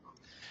control,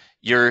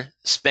 you're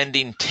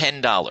spending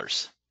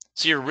 $10.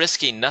 So you're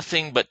risking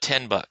nothing but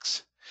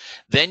 $10.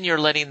 Then you're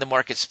letting the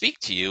market speak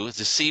to you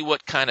to see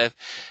what kind of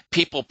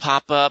people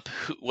pop up,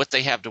 what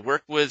they have to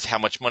work with, how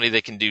much money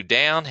they can do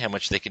down, how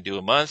much they can do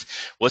a month,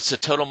 what's the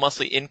total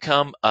monthly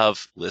income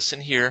of,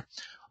 listen here,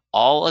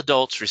 all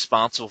adults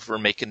responsible for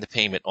making the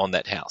payment on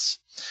that house.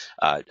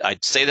 I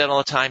say that all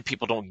the time.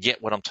 People don't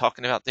get what I'm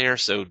talking about there.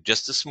 So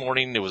just this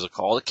morning, there was a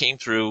call that came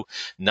through.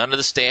 None of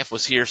the staff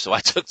was here, so I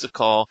took the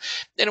call.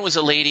 Then it was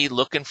a lady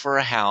looking for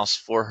a house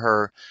for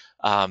her,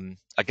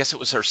 I guess it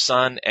was her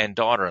son and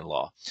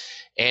daughter-in-law.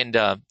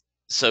 And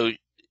so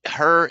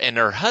her and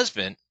her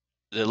husband,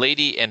 the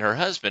lady and her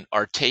husband,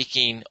 are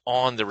taking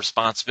on the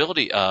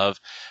responsibility of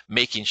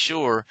making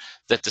sure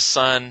that the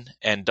son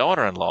and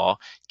daughter-in-law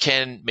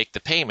can make the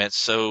payments.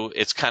 So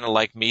it's kind of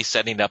like me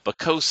setting up a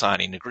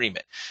co-signing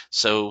agreement.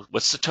 So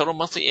what's the total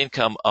monthly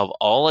income of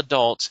all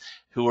adults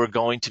who are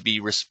going to be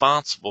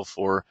responsible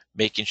for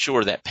making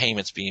sure that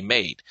payment's being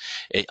made?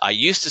 I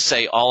used to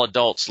say all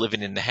adults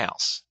living in the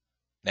house.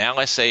 Now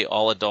I say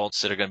all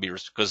adults that are going to be,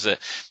 because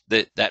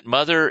that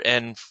mother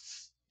and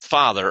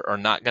father are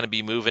not going to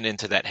be moving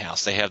into that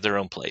house. They have their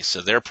own place.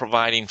 So they're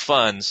providing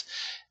funds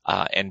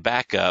and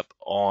backup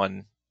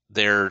on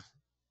their,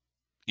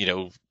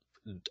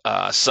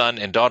 son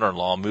and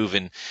daughter-in-law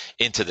moving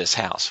into this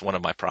house, one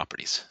of my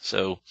properties.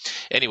 So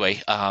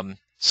anyway,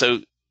 so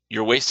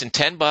you're wasting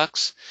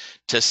 $10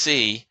 to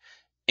see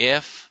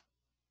if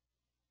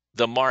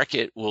the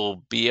market will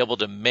be able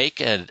to make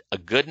a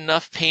good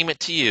enough payment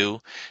to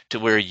you to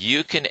where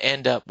you can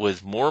end up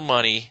with more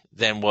money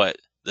than what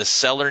the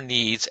seller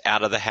needs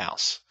out of the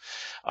house.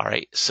 All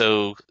right,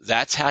 so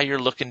that's how you're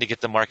looking to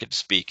get the market to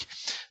speak.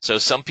 So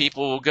some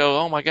people will go,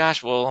 oh my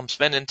gosh, well, I'm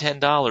spending $10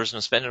 and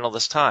I'm spending all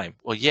this time.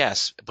 Well,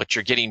 yes, but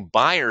you're getting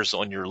buyers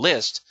on your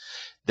list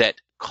that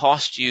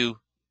cost you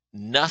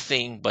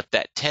nothing but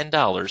that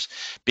 $10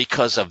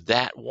 because of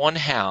that one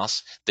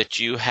house that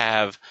you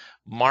have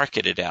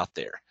marketed out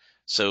there.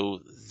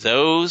 So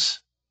those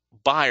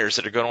buyers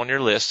that are going on your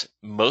list,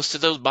 most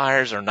of those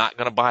buyers are not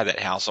going to buy that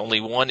house.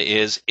 Only one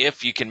is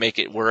if you can make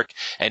it work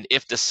and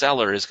if the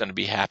seller is going to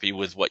be happy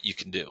with what you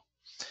can do.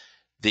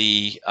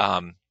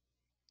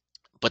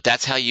 But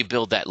that's how you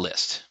build that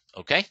list.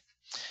 Okay?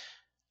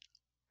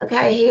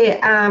 Okay,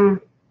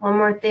 one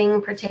more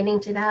thing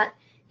pertaining to that.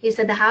 He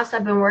said the house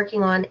I've been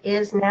working on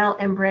is now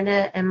in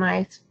Brenda and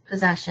my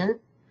possession.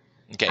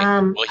 Okay.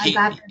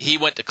 Well, he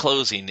went to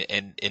closing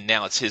and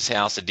now it's his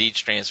house, the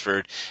deed's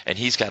transferred, and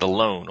he's got a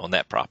loan on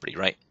that property,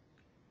 right?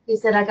 He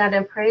said I got the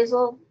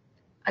appraisal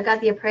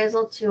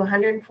to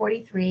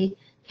 143.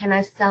 Can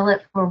I sell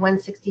it for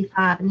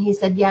 165? And he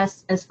said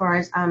yes, as far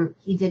as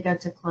he did go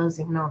to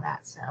closing and all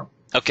that. So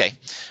okay.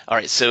 All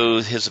right. So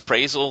his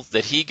appraisal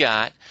that he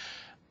got,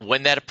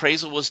 when that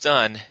appraisal was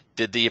done,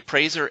 did the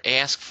appraiser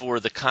ask for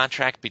the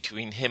contract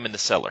between him and the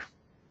seller?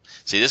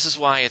 See, this is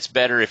why it's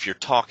better if you're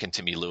talking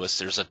to me, Lewis.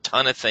 There's a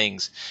ton of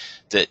things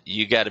that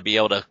you got to be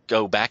able to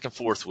go back and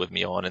forth with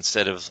me on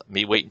instead of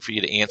me waiting for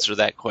you to answer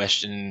that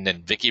question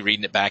and Vicky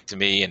reading it back to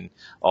me and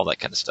all that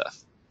kind of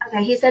stuff.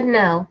 Okay, he said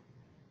no.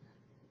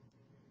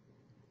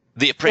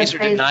 The appraiser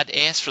did not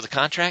ask for the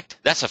contract?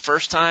 That's the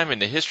first time in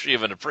the history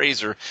of an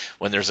appraiser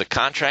when there's a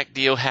contract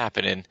deal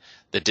happening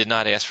that did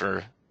not ask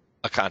for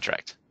a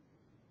contract.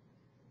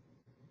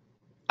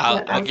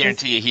 I'll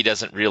guarantee you he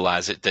doesn't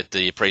realize it that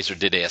the appraiser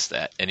did ask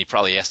that, and he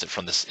probably asked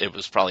it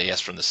was probably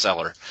asked from the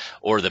seller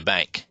or the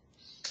bank.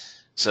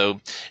 So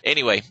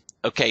anyway,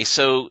 okay,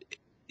 so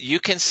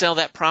you can sell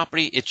that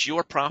property. It's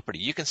your property.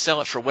 You can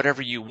sell it for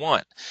whatever you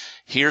want.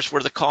 Here's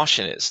where the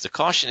caution is. The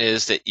caution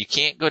is that you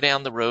can't go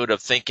down the road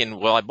of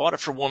thinking, well, I bought it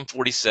for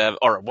 147,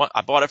 or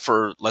I bought it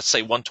for, let's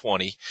say,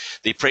 120.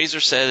 The appraiser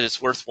said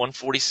it's worth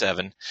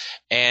 147,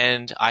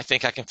 and I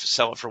think I can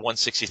sell it for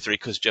 163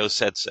 because Joe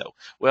said so.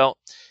 Well,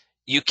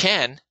 you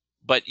can,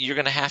 but you're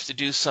going to have to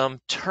do some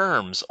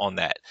terms on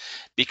that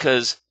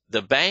because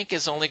the bank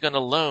is only going to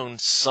loan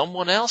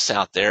someone else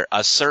out there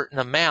a certain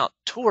amount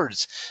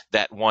towards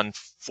that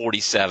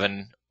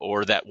 147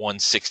 or that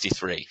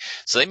 163.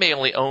 So they may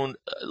only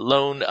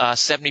loan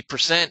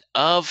 70%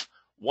 of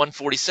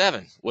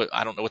 147.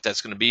 I don't know what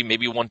that's going to be.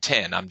 Maybe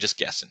 110. I'm just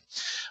guessing.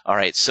 All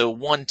right. So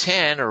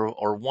 110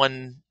 or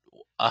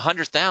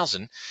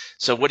 100,000.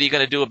 So what are you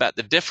going to do about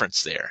the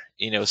difference there?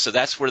 So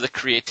that's where the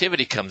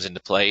creativity comes into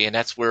play, and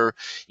that's where,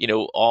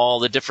 all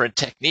the different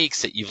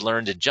techniques that you've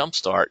learned at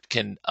Jumpstart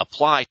can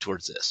apply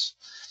towards this.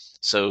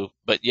 So,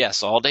 but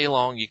yes, all day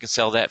long you can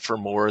sell that for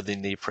more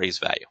than the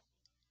appraised value.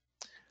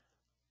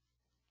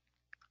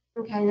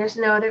 Okay, there's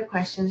no other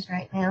questions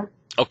right now.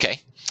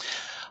 Okay.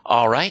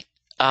 All right.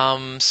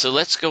 So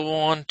let's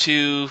go on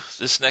to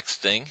this next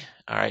thing.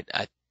 All right.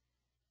 I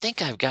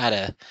think I've got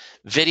a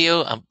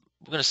video.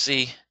 We're going to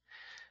see.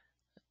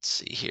 Let's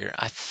see here.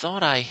 I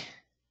thought I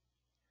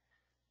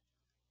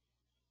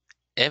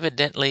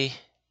evidently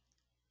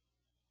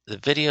the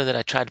video that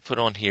I tried to put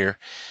on here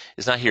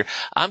is not here.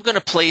 I'm going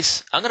to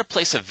place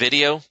a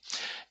video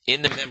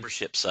in the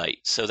membership site.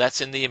 So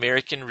that's in the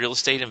American Real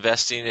Estate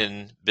Investing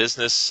and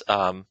Business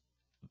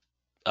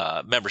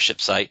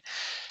membership site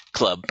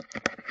club.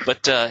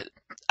 But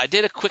I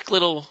did a quick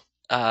little,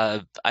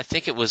 I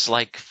think it was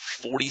like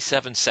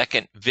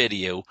 47-second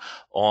video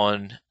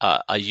on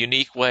a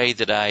unique way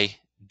that I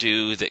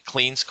do that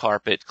cleans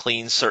carpet,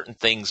 cleans certain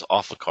things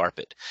off of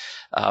carpet.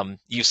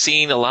 You've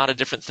seen a lot of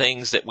different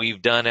things that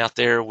we've done out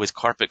there with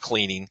carpet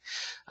cleaning.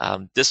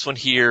 This one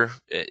here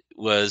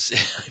was,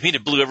 I mean,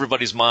 it blew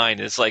everybody's mind.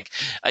 It's like,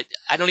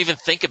 I don't even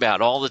think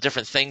about all the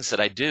different things that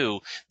I do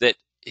that,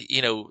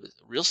 you know,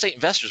 real estate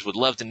investors would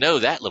love to know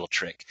that little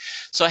trick.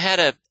 So I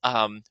had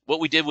what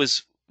we did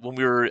was when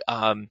we were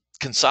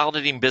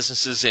consolidating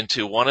businesses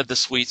into one of the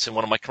suites in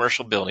one of my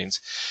commercial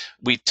buildings,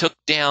 we took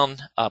down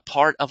a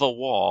part of a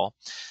wall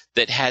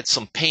that had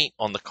some paint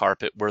on the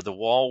carpet where the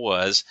wall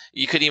was.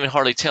 You couldn't even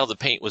hardly tell the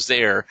paint was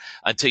there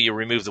until you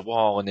remove the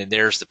wall, and then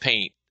there's the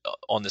paint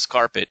on this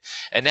carpet.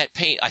 And that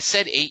paint, I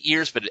said 8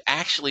 years, but it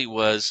actually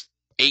was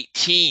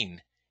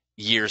 18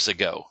 years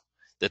ago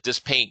that this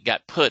paint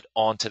got put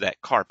onto that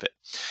carpet.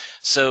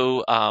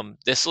 So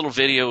this little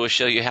video will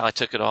show you how I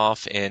took it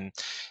off, and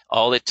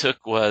all it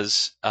took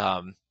was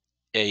a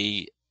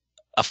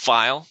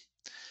file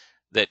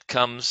that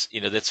comes,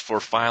 you know, that's for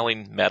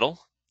filing metal,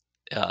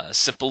 a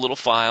simple little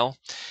file,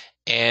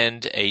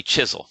 and a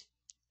chisel.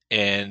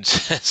 And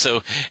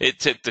so it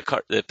took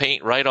the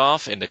paint right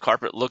off, and the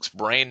carpet looks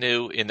brand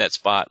new in that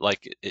spot,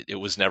 like it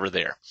was never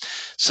there.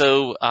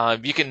 So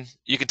you can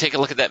take a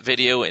look at that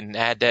video and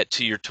add that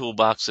to your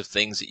toolbox of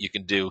things that you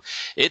can do.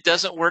 It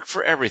doesn't work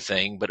for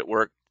everything, but it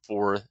worked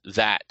for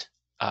that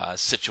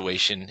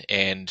situation,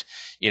 and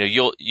you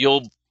know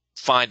you'll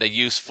find a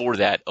use for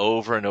that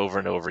over and over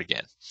and over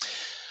again.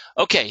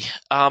 Okay,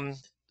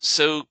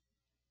 so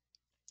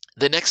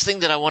the next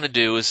thing that I want to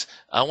do is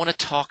I want to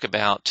talk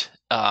about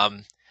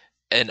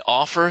an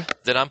offer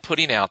that I'm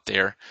putting out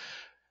there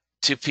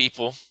to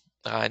people.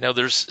 I know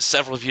there's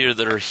several of you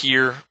that are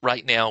here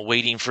right now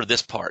waiting for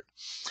this part.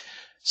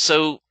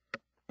 So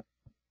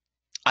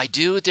I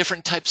do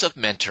different types of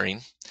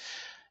mentoring,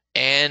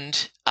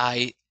 and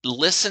I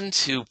listen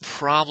to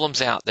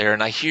problems out there,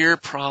 and I hear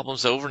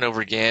problems over and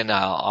over again.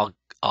 I'll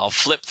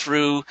flip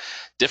through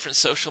different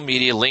social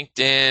media,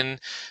 LinkedIn.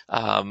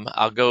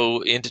 I'll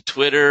go into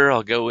Twitter.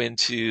 I'll go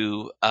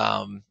into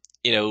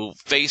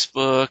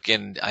Facebook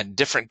and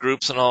different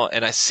groups and all,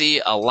 and I see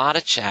a lot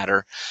of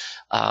chatter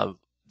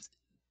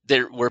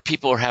there where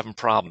people are having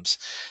problems.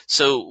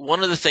 So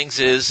one of the things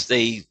is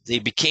they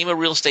became a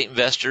real estate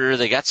investor.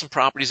 They got some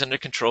properties under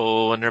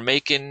control, and they're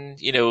making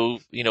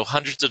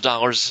hundreds of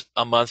dollars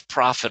a month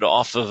profit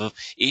off of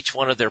each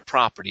one of their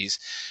properties,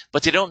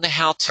 but they don't know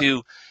how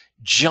to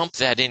jump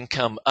that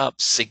income up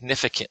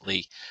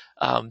significantly.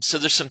 So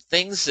there's some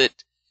things that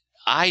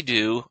I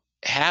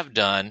have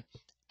done,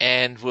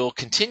 and will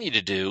continue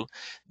to do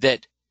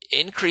that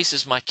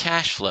increases my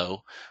cash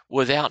flow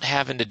without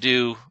having to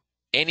do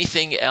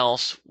anything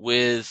else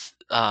with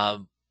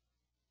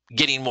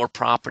getting more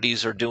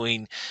properties or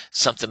doing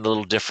something a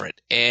little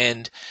different.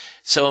 And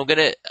so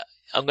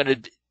I'm gonna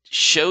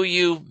show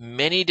you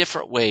many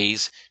different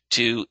ways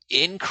to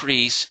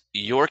increase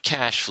your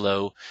cash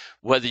flow,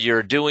 whether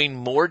you're doing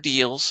more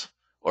deals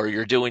or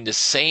you're doing the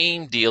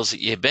same deals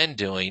that you've been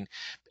doing,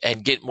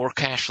 and get more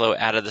cash flow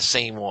out of the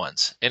same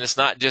ones. And it's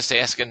not just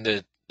asking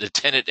the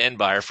tenant end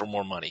buyer for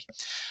more money.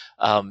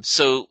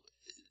 So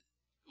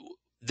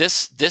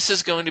this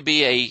is going to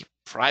be a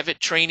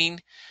private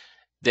training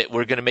that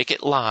we're going to make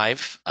it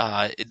live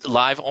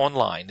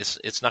online.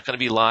 It's not going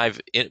to be live.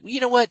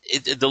 You know what?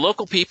 The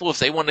local people, if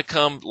they want to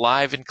come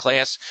live in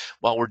class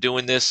while we're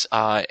doing this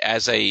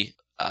as a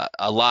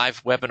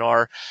live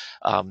webinar,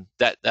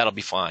 that'll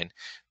be fine.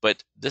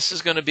 But this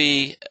is going to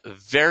be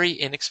very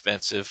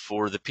inexpensive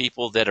for the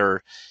people that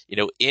are,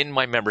 in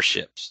my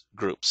memberships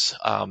groups.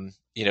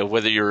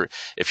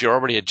 If you're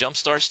already a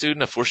Jumpstart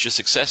student, a Force Your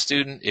Success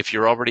student, if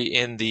you're already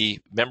in the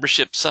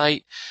membership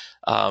site,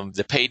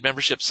 the paid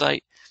membership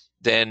site,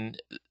 then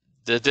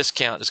the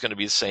discount is going to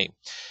be the same.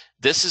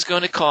 This is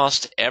going to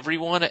cost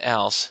everyone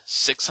else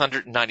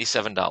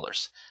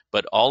 $697.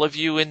 But all of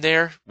you in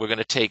there, we're going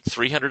to take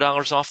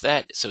 $300 off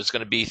that. So it's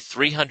going to be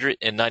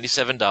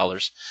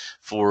 $397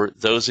 for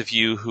those of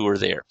you who are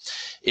there.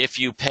 If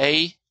you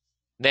pay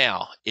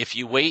now, if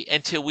you wait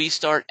until we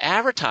start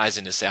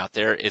advertising this out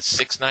there, it's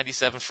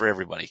 $697 for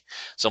everybody.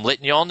 So I'm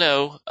letting you all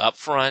know up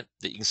front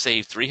that you can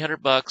save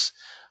 $300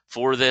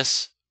 for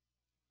this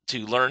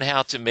to learn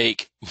how to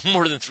make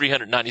more than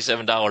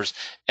 $397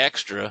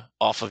 extra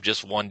off of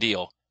just one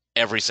deal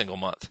every single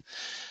month.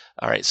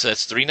 All right, so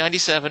that's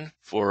 $397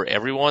 for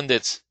everyone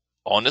that's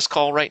on this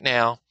call right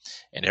now,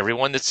 and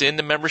everyone that's in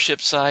the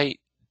membership site,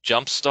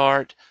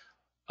 Jumpstart,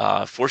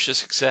 Force Your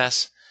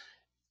Success.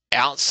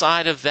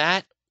 Outside of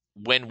that,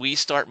 when we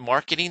start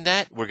marketing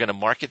that, we're going to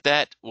market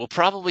that. We'll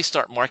probably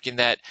start marketing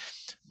that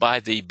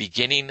by the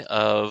beginning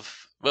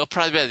of,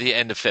 probably by the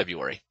end of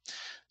February.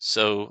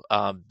 So,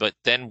 but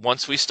then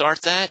once we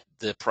start that,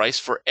 the price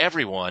for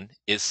everyone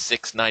is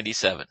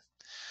 $697.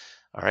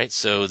 All right,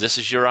 so this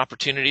is your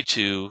opportunity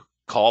to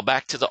call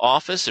back to the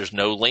office. There's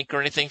no link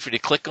or anything for you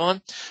to click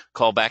on.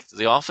 Call back to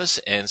the office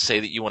and say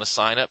that you want to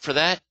sign up for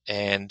that,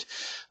 and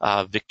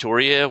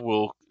Victoria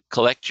will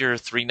collect your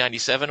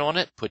 $397 on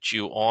it, put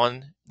you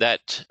on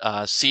that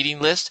seating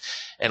list.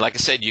 And like I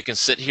said, you can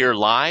sit here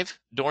live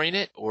during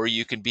it, or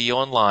you can be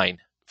online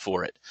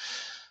for it.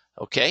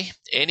 Okay.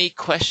 Any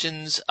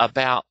questions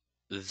about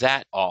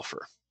that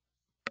offer?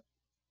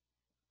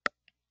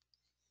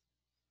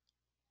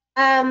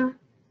 I'm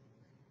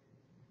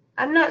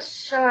not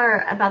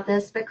sure about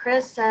this, but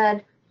Chris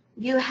said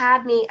you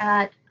had me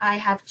at I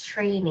have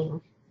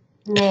training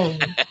name.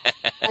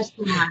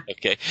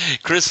 Okay.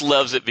 Chris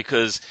loves it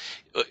because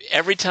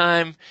every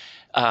time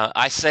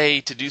I say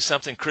to do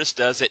something, Chris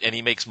does it and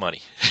he makes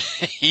money.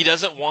 He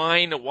doesn't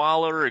whine,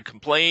 waller, or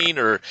complain,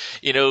 or,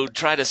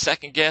 try to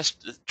second guess,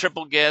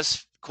 triple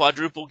guess,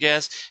 quadruple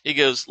guess. He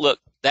goes, look,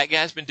 that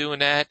guy's been doing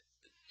that,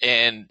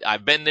 and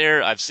I've been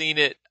there, I've seen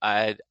it,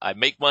 I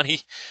make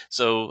money,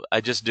 so I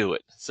just do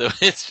it. So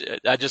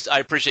I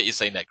appreciate you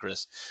saying that,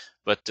 Chris.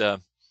 But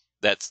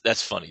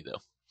that's funny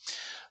though.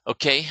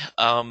 Okay.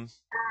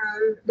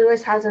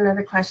 Lewis has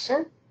another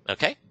question.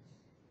 Okay.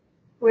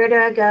 Where do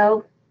I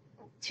go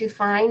to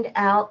find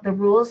out the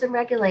rules and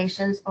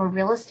regulations on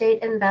real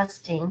estate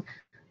investing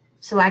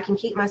so I can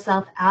keep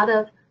myself out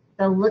of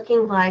the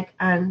looking like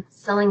I'm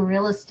selling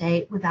real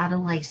estate without a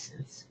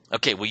license?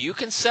 Okay, well, you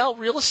can sell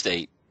real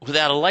estate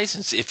without a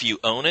license if you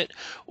own it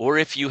or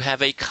if you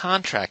have a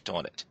contract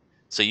on it.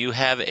 So you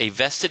have a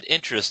vested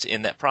interest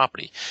in that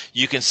property.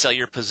 You can sell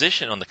your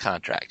position on the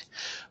contract.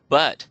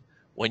 But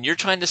when you're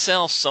trying to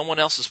sell someone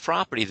else's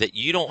property that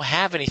you don't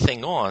have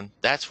anything on,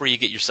 that's where you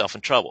get yourself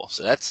in trouble.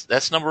 So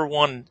that's number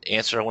one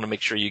answer I want to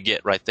make sure you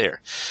get right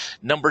there.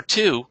 Number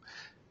two,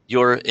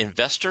 your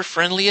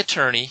investor-friendly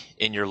attorney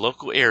in your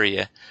local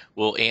area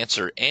will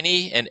answer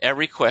any and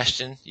every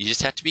question. You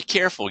just have to be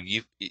careful.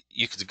 You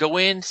could go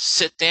in,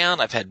 sit down.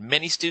 I've had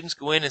many students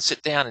go in and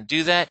sit down and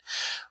do that,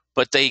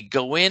 but they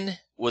go in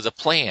with a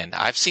plan.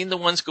 I've seen the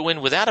ones go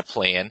in without a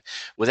plan,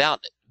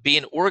 without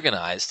being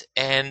organized,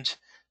 and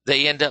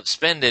they end up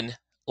spending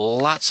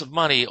lots of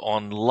money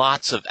on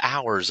lots of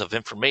hours of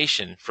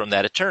information from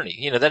that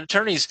attorney. That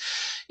attorney's,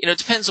 it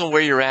depends on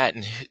where you're at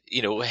and,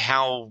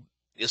 how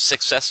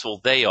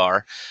successful they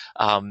are,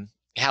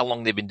 how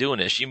long they've been doing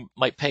this. You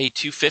might pay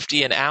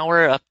 $250 an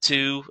hour up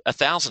to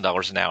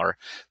 $1,000 an hour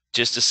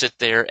just to sit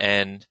there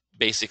and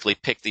basically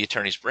pick the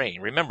attorney's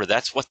brain. Remember,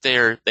 that's what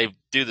they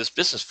do this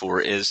business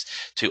for, is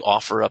to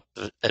offer up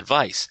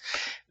advice.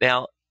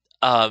 Now,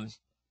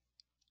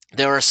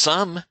 there are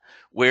some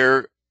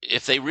where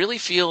if they really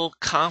feel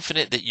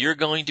confident that you're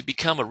going to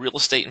become a real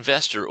estate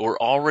investor or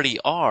already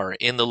are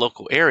in the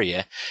local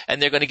area,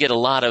 and they're going to get a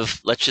lot of,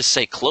 let's just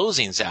say,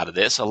 closings out of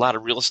this, a lot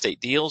of real estate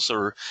deals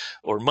or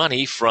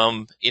money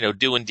from,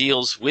 doing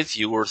deals with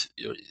you or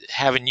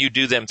having you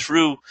do them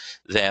through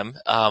them,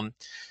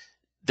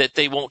 that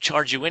they won't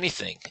charge you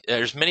anything.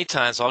 There's many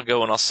times I'll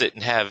go and I'll sit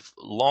and have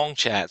long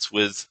chats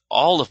with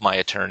all of my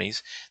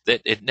attorneys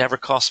that it never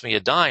cost me a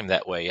dime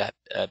that way. I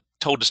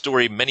told a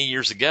story many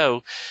years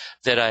ago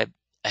that I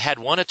had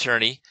one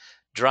attorney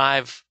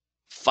drive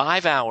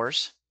 5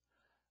 hours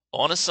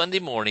on a Sunday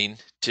morning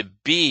to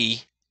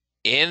be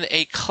in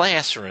a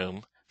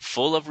classroom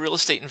full of real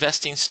estate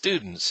investing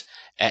students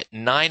at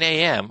 9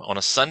 a.m. on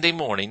a Sunday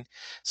morning.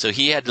 So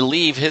he had to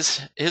leave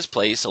his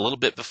place a little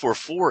bit before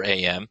 4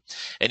 a.m.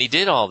 And he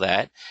did all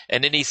that.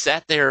 And then he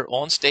sat there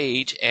on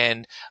stage,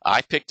 and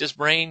I picked his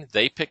brain.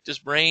 They picked his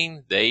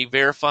brain. They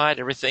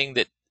verified everything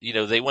that,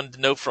 they wanted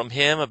to know from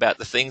him about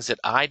the things that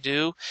I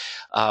do.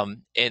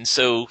 And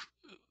so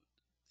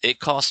it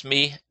cost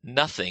me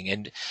nothing.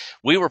 And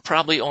we were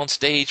probably on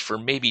stage for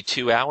maybe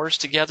 2 hours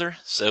together.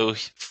 So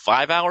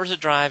 5 hours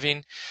of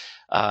driving,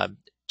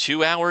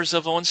 2 hours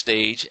of on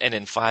stage, and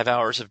then 5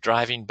 hours of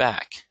driving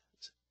back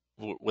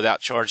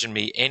without charging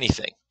me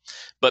anything.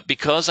 But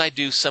because I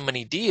do so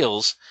many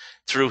deals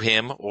through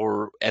him,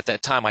 or at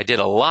that time I did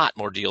a lot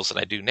more deals than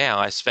I do now.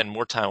 I spend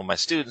more time with my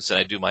students than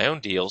I do my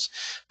own deals.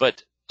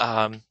 But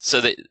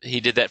so that he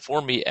did that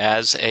for me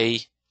as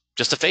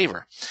just a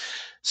favor.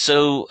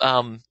 So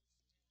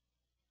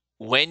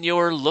when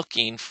you're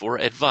looking for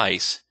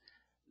advice,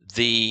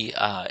 the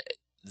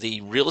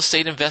real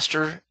estate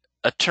investor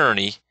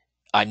attorney,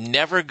 I'm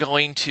never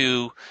going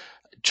to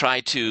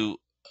try to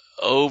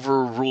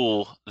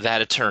overrule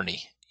that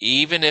attorney.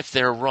 Even if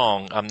they're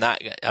wrong,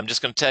 I'm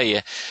just going to tell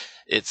you,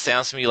 it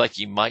sounds to me like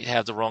you might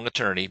have the wrong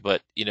attorney,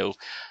 but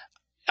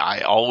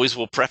I always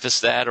will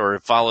preface that or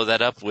follow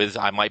that up with,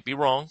 I might be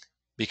wrong,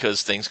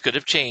 because things could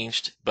have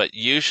changed. But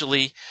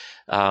usually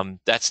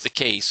that's the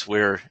case,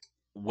 where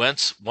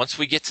once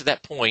we get to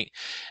that point,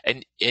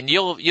 and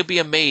you'll be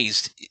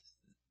amazed.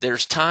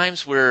 There's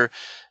times where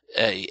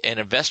an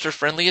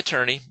investor-friendly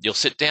attorney, you'll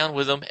sit down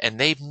with them, and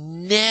they've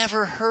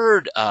never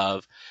heard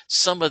of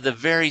some of the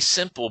very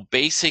simple,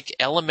 basic,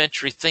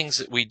 elementary things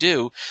that we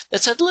do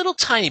that's a little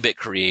tiny bit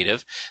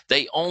creative.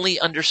 They only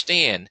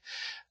understand,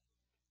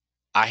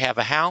 I have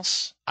a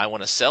house, I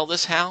want to sell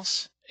this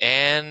house,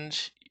 and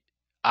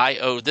I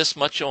owe this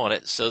much on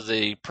it. So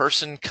the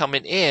person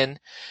coming in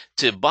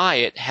to buy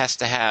it has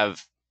to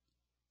have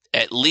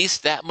at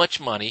least that much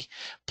money,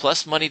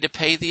 plus money to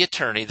pay the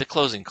attorney, the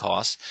closing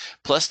costs,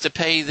 plus to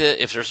pay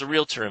if there's a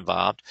realtor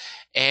involved,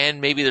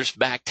 and maybe there's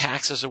back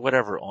taxes or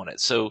whatever on it.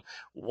 So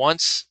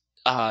once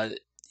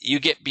you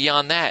get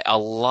beyond that, a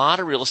lot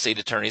of real estate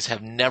attorneys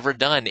have never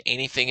done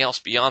anything else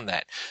beyond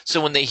that.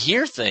 So when they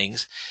hear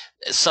things,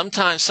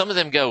 sometimes some of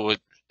them go,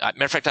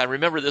 matter of fact, I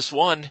remember this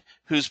one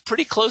who's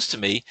pretty close to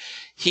me.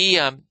 He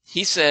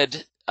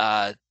said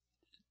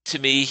to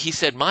me, he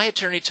said, my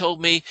attorney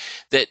told me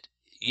that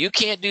you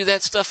can't do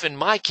that stuff in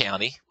my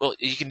county. Well,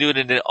 you can do it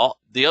in all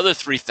the other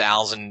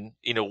 3,000,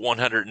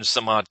 100 and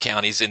some odd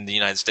counties in the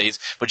United States,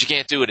 but you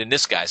can't do it in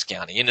this guy's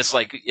county. And it's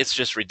like, it's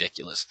just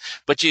ridiculous.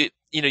 But you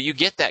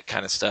get that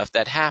kind of stuff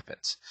that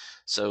happens.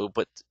 So,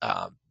 but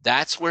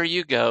that's where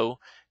you go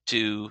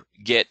to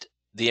get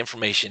the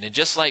information. And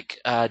just like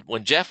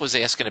when Jeff was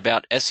asking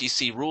about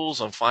SEC rules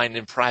on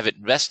finding private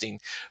investing,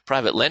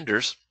 private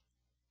lenders,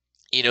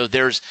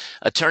 there's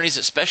attorneys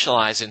that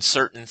specialize in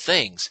certain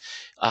things.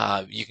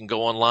 You can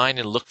go online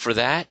and look for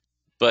that.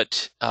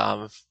 But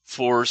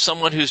for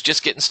someone who's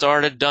just getting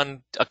started,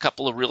 done a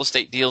couple of real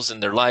estate deals in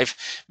their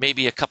life,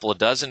 maybe a couple of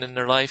dozen in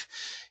their life,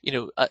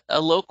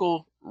 a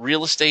local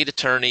real estate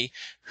attorney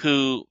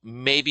who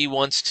maybe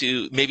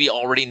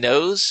already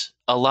knows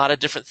a lot of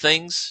different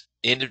things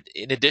in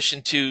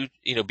addition to,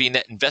 being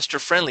that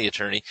investor-friendly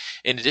attorney,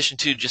 in addition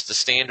to just a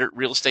standard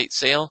real estate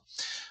sale,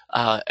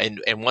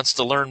 and wants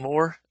to learn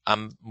more,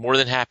 I'm more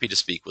than happy to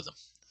speak with them.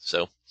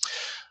 So,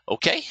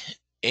 okay.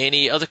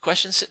 Any other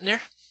questions sitting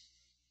there?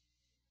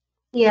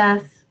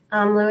 Yes.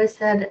 Lewis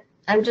said,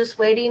 I'm just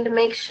waiting to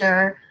make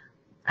sure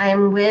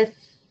I'm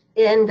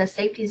within the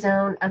safety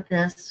zone of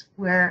this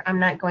where I'm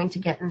not going to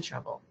get in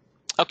trouble.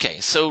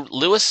 Okay. So,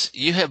 Lewis,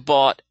 you have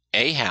bought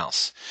a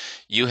house.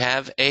 You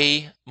have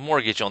a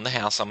mortgage on the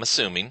house, I'm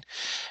assuming.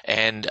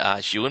 And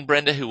it's you and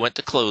Brenda who went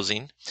to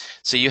closing.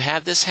 So you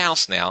have this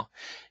house now.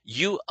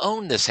 You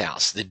own this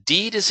house. The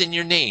deed is in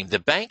your name. The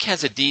bank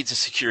has a deed to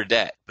secure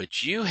debt,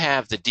 but you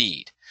have the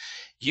deed.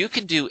 You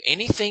can do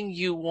anything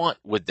you want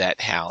with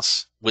that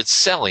house, with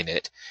selling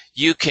it.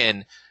 You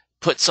can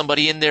put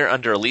somebody in there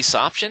under a lease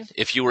option.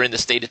 If you were in the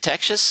state of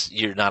Texas,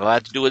 you're not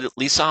allowed to do a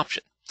lease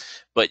option.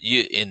 But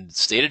in the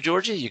state of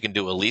Georgia, you can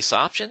do a lease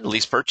option, a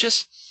lease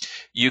purchase.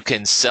 You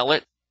can sell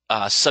it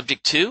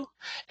subject to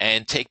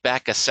and carry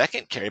back a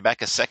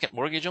second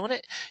mortgage on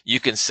it. You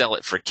can sell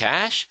it for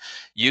cash.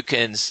 You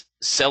can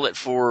sell it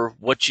for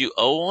what you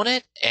owe on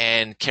it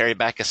and carry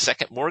back a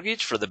second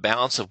mortgage for the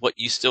balance of what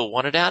you still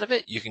wanted out of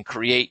it. You can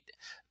create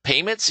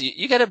payments.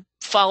 You got to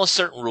follow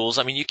certain rules.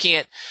 I mean, you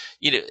can't,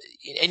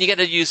 and you got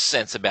to use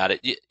sense about it.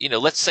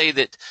 Let's say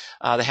that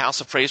the house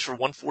appraised for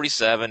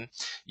 147,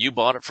 you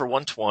bought it for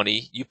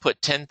 120, you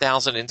put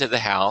 10,000 into the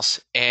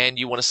house, and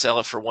you want to sell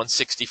it for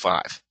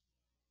 165.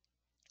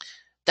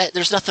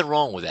 There's nothing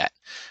wrong with that.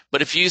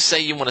 But if you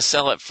say you want to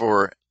sell it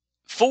for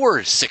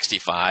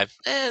 465,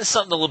 there's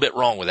something a little bit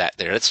wrong with that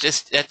there. That's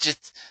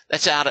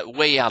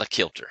way out of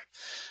kilter.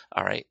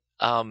 All right.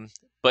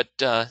 But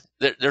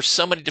there's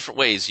so many different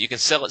ways. You can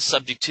sell it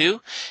subject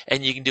to,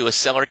 and you can do a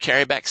seller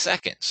carryback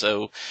second.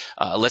 So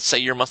let's say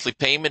your monthly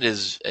payment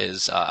is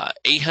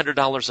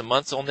 $800 a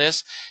month on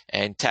this,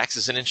 and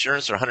taxes and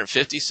insurance are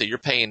 $150, so you're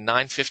paying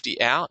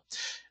 $950 out.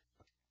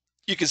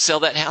 You can sell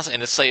that house, and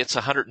let's say it's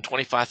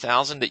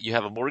 $125,000 that you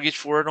have a mortgage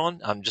for it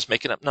on. I'm just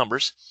making up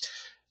numbers.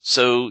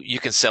 So you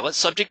can sell it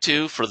subject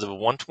to for the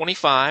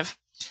 $125,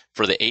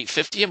 for the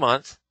 $850 a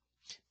month,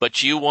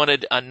 but you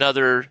wanted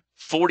another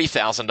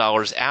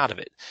 $40,000 out of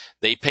it.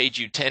 They paid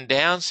you 10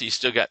 down, so you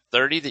still got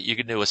 30 that you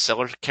can do a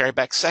seller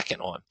carryback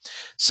second on.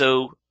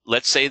 So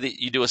let's say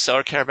that you do a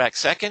seller carryback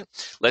second.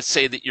 Let's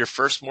say that your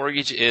first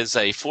mortgage is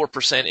a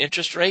 4%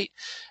 interest rate,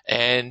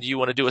 and you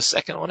want to do a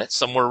second on it.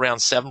 Somewhere around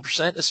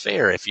 7% is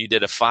fair. If you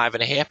did a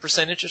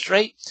 5.5% interest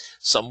rate,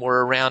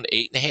 somewhere around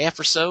 8.5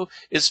 or so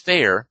is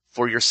fair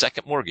for your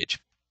second mortgage.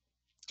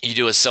 You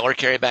do a seller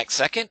carryback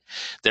second,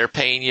 they're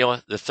paying you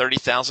the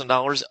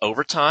 $30,000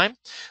 over time.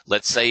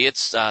 Let's say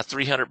it's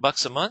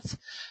 $300 a month.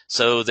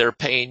 So they're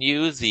paying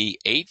you the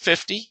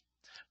 $850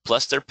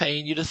 plus they're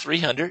paying you the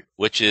 $300,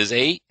 which is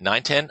 $8,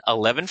 $9, $10,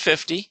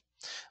 $11.50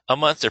 a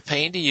month. They're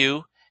paying to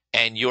you,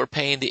 and you're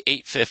paying the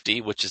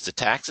 $850, which is the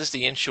taxes,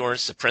 the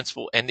insurance, the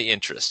principal, and the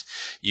interest.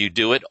 You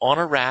do it on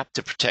a wrap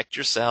to protect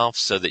yourself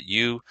so that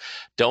you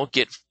don't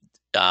get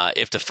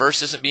if the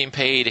first isn't being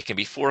paid, it can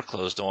be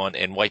foreclosed on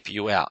and wipe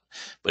you out.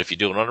 But if you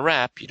do it on a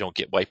wrap, you don't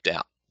get wiped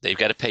out. They've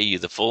got to pay you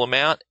the full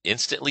amount.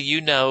 Instantly,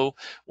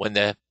 when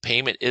the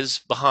payment is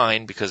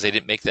behind because they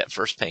didn't make that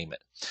first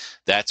payment.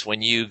 That's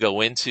when you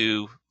go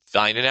into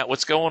finding out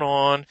what's going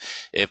on.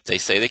 If they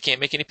say they can't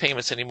make any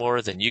payments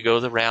anymore, then you go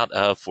the route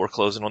of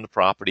foreclosing on the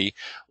property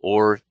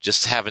or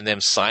just having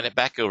them sign it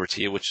back over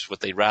to you, which is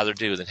what they'd rather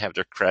do than have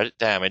their credit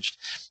damaged.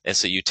 And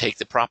so you take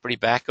the property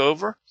back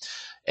over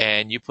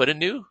and you put a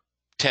new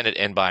tenant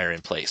and buyer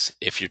in place.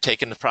 If you're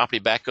taking the property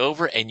back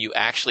over and you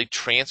actually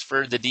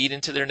transfer the deed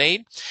into their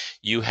name,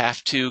 you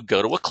have to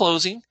go to a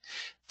closing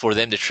for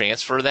them to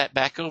transfer that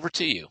back over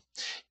to you.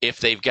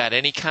 If they've got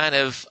any kind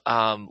of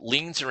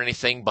liens or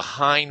anything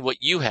behind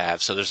what you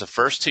have, so there's a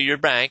first to your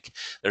bank,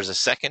 there's a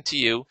second to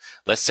you.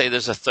 Let's say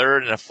there's a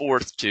third and a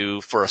fourth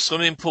for a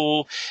swimming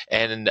pool,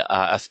 and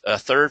a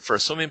third for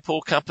a swimming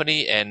pool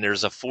company, and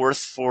there's a fourth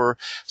for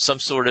some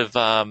sort of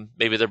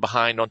maybe they're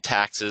behind on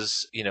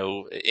taxes,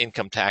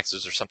 income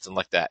taxes or something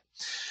like that.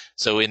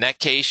 So in that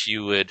case,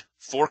 you would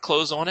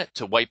foreclose on it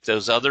to wipe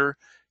those other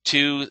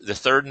two, the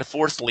third and the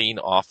fourth lien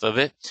off of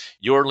it.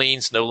 Your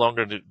lien's no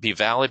longer to be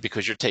valid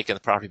because you're taking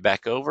the property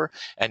back over,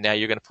 and now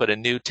you're going to put a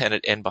new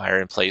tenant and buyer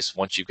in place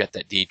once you've got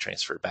that deed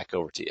transferred back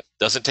over to you.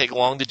 Doesn't take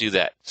long to do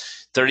that.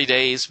 30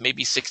 days,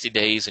 maybe 60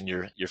 days, and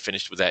you're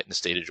finished with that in the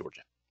state of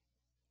Georgia.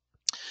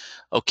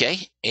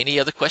 Okay, any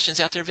other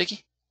questions out there,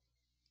 Vicki?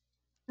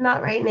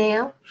 Not right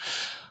now.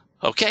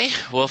 Okay,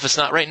 well, if it's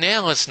not right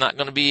now, it's not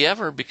going to be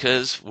ever,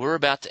 because we're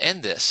about to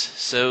end this.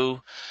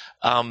 So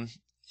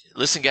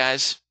listen,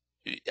 guys,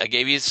 I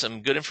gave you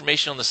some good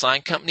information on the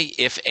sign company.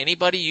 If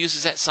anybody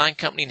uses that sign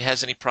company and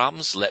has any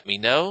problems, let me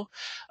know.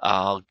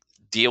 I'll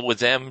deal with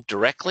them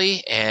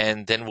directly,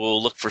 and then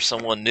we'll look for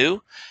someone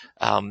new.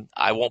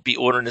 I won't be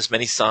ordering as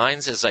many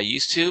signs as I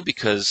used to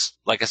because,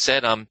 like I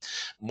said, I'm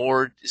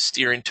more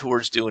steering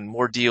towards doing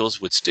more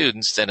deals with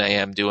students than I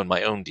am doing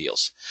my own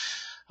deals.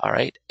 All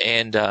right.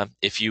 And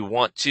if you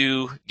want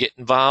to get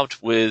involved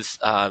with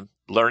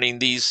learning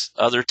these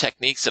other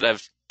techniques that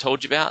I've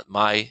told you about,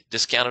 my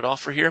discounted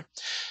offer here,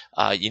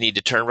 you need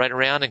to turn right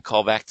around and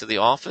call back to the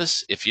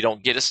office. If you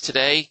don't get us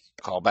today,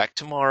 call back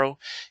tomorrow.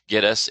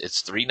 Get us.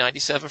 It's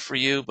 $397 for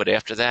you. But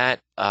after that,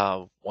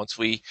 once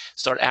we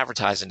start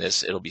advertising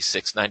this, it'll be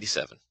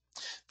 $697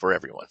 for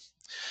everyone.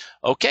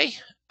 Okay.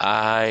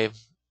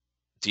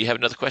 Do you have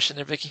another question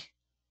there, Vicki?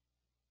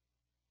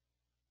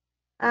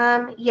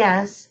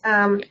 Yes.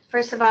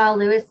 First of all,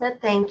 Lewis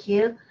said thank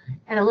you.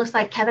 And it looks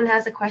like Kevin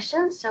has a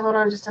question. So hold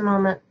on just a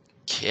moment.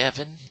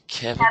 Kevin, you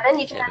can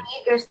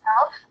unmute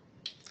yourself.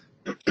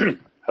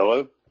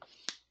 Hello?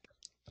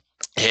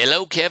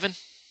 Hello, Kevin.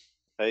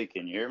 Hey,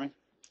 can you hear me?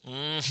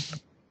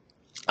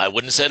 I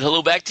wouldn't have said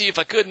hello back to you if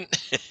I couldn't.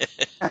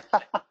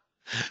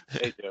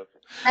 Hey, Joe.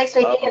 Makes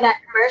me think of that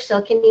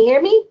commercial. Can you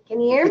hear me? Can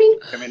you hear me?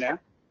 Hear me now?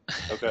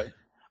 Okay.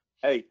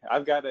 Hey,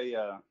 I've got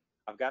a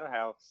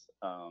house.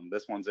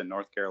 This one's in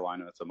North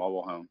Carolina. It's a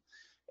mobile home,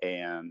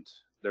 and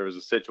there was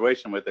a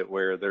situation with it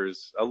where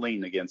there's a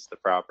lien against the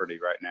property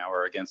right now,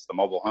 or against the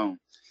mobile home.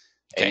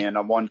 Okay. And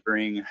I'm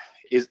wondering,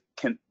 is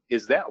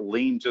that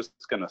lien just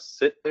going to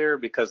sit there?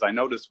 Because I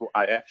noticed,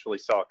 I actually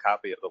saw a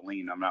copy of the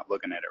lien. I'm not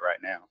looking at it right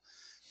now,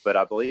 but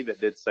I believe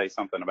it did say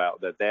something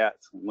about that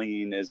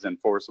lien is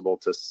enforceable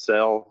to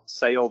sale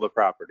the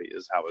property,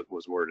 is how it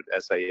was worded,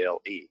 SALE.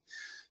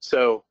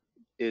 So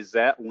is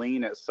that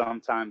lien at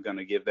some time going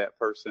to give that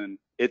person,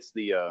 it's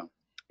the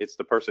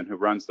person who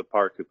runs the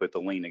park who put the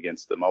lien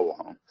against the mobile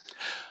home,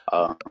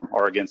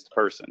 or against the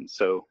person.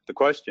 So the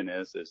question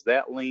is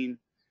that lien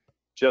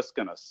just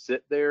going to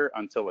sit there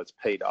until it's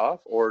paid off,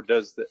 or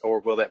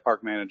will that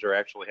park manager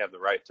actually have the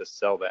right to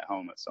sell that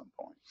home at some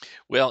point?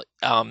 Well,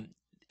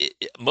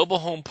 mobile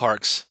home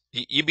parks,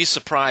 you'd be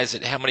surprised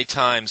at how many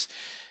times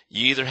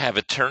you either have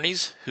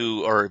attorneys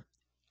who are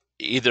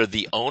either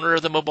the owner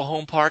of the mobile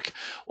home park,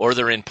 or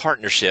they're in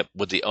partnership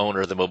with the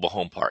owner of the mobile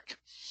home park.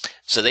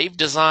 So they've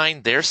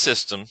designed their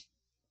system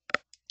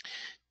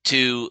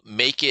to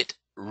make it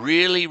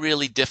really,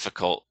 really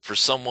difficult for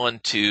someone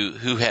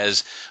who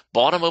has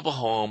bought a mobile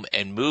home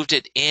and moved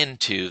it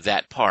into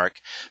that park,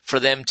 for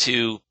them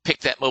to pick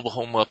that mobile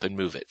home up and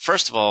move it.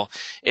 First of all,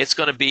 it's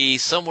going to be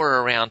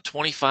somewhere around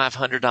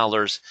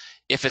 $2,500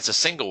 if it's a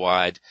single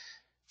wide,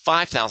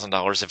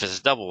 $5,000 if it's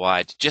a double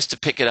wide, just to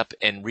pick it up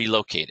and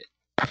relocate it.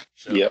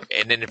 So, yep.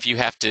 And then if you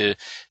have to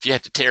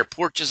tear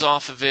porches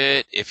off of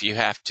it, if you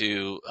have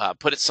to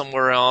put it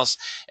somewhere else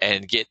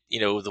and get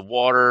the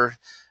water,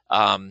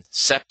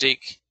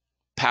 septic,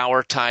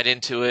 power tied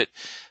into it,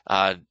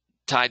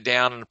 tied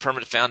down on a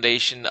permanent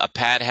foundation, a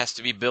pad has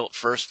to be built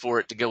first for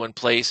it to go in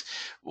place.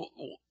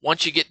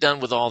 Once you get done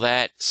with all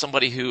that,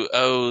 somebody who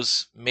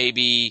owes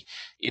maybe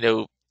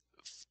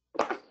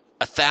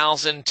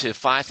 $1,000 to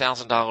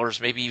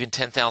 $5,000, maybe even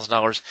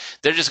 $10,000,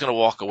 they're just going to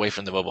walk away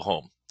from the mobile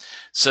home.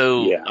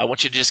 So yeah. I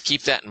want you to just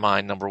keep that in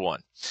mind, number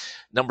one.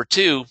 Number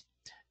two,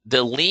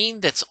 the lien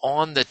that's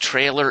on the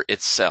trailer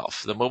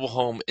itself, the mobile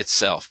home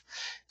itself,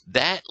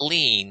 that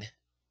lien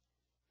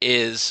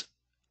is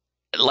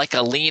like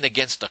a lien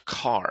against a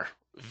car.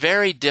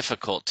 Very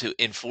difficult to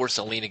enforce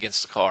a lien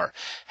against a car.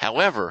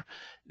 However,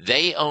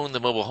 they own the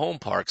mobile home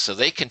park, so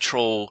they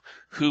control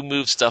who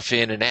moves stuff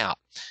in and out.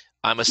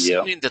 I'm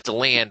assuming that the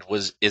land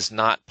is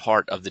not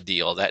part of the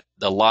deal, that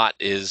the lot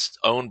is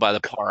owned by the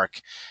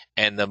park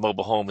and the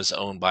mobile home is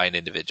owned by an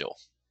individual.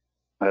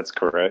 That's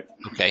correct.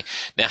 Okay.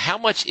 Now, how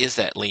much is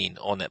that lien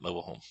on that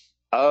mobile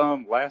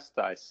home? Last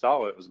I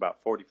saw it was about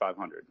 $4,500.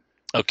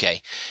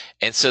 Okay.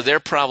 And so they're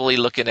probably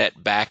looking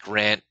at back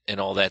rent and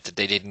all that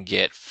they didn't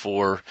get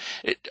for.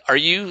 Are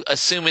you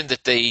assuming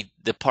that the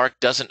park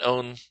doesn't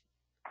own,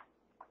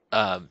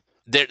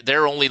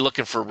 they're only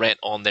looking for rent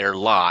on their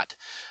lot?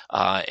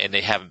 and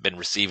they haven't been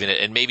receiving it,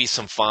 and maybe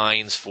some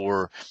fines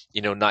for,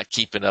 not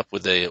keeping up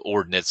with the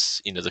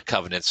ordinance, the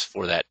covenants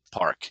for that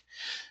park.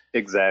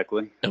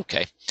 Exactly.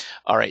 Okay.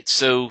 All right.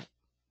 So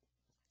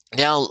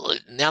now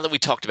that we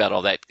talked about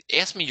all that,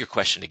 ask me your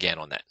question again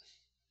on that.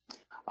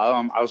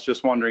 I was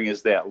just wondering,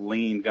 is that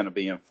lien going to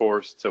be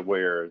enforced to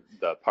where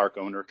the park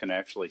owner can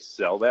actually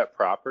sell that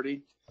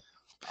property?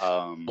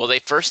 Well,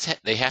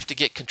 they have to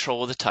get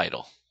control of the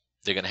title.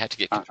 They're going to have to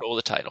get control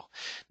of the title.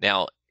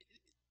 Now,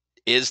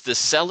 is the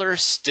seller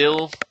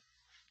still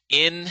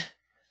in?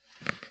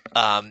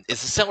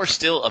 Is the seller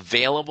still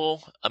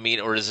available? I mean,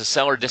 or has the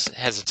seller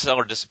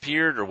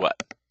disappeared, or what?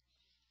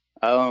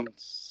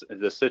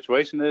 The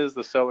situation is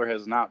the seller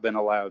has not been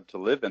allowed to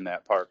live in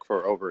that park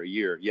for over a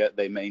year, yet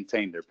they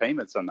maintain their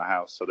payments on the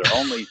house. So they're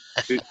only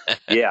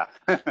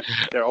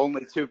they're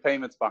only 2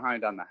 payments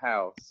behind on the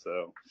house.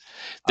 So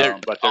They're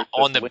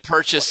on the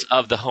purchase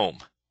of the home,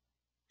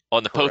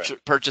 on the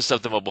purchase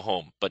of the mobile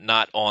home, but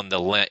not on the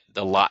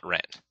lot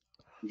rent.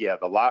 Yeah,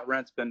 the lot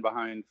rent's been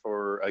behind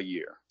for a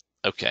year.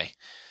 Okay.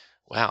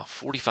 Wow,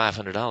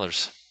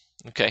 $4,500.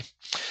 Okay.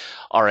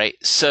 All right.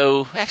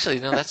 So actually,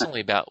 no, that's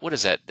only about, what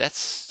is that?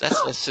 That's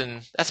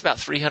about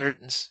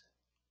 300.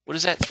 What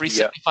is that?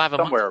 375 a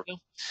month? Somewhere.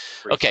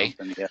 Okay.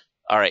 Yeah.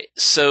 All right.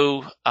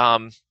 So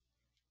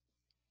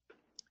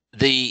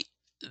the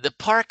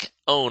park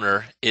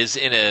owner is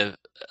in a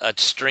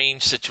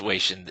strange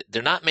situation.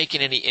 They're not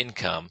making any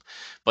income,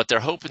 but they're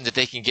hoping that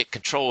they can get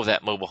control of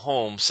that mobile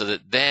home so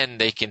that then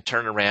they can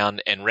turn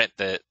around and rent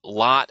the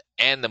lot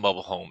and the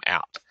mobile home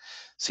out.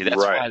 See, that's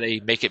why they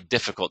make it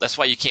difficult. That's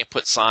why you can't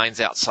put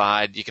signs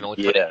outside. You can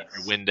only put it in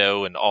your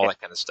window and all that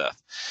kind of stuff.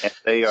 And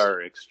they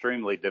are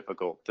extremely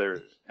difficult.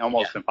 They're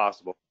almost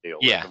impossible to deal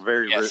with. Yeah.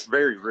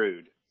 Very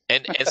rude.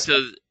 And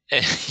so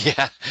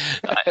yeah,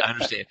 I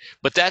understand.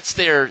 But that's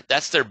their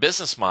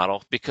business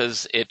model,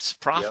 because it's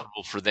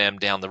profitable for them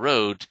down the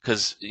road,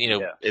 because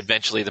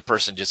eventually the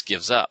person just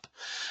gives up.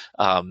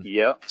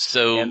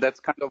 So, and that's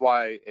kind of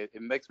why it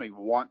makes me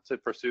want to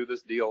pursue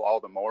this deal all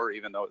the more,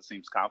 even though it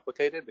seems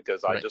complicated,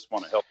 because I just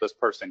want to help this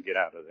person get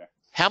out of there.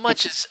 How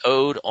much is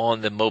owed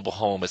on the mobile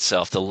home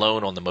itself, the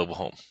loan on the mobile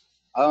home?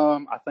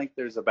 I think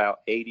there's about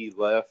 80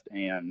 left,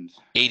 and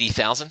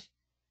 80,000?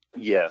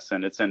 Yes,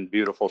 and it's in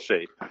beautiful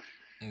shape.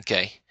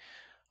 Okay.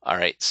 All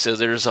right. So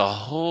there's a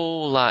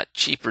whole lot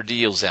cheaper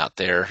deals out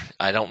there.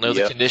 I don't know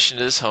the condition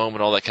of this home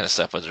and all that kind of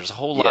stuff, but there's a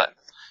whole lot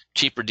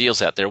cheaper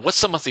deals out there. What's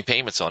the monthly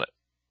payments on it?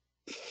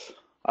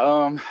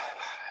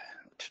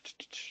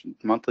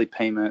 Monthly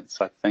payments,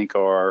 I think,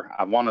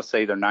 I want to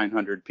say they're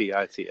 900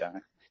 PITI.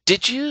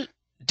 Did you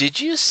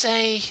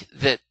say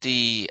that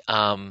they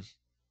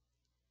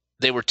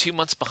were 2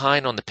 months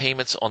behind on the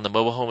payments on the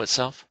mobile home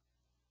itself?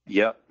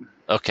 Yep.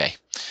 Okay.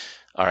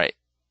 All right.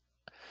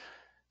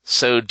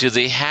 So do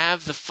they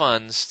have the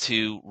funds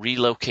to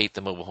relocate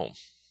the mobile home?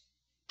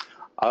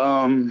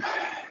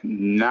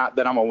 Not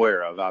that I'm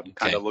aware of. I'm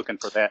kind of looking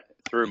for that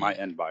through my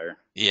end buyer.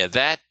 Yeah,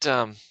 that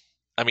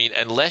I mean,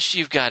 unless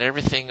you've got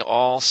everything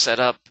all set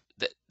up,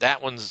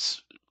 that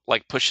one's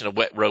like pushing a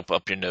wet rope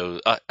up your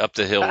nose, up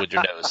the hill with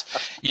your nose.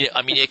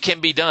 I mean, it can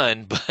be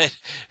done, but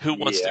who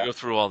wants to go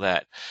through all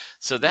that?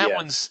 So that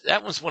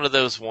one's one of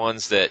those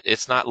ones that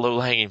it's not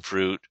low-hanging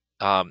fruit.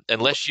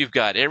 Unless you've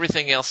got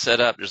everything else set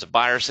up, there's a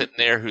buyer sitting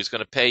there who's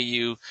going to pay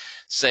you,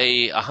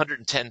 say,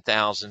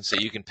 $110,000, so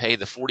you can pay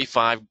the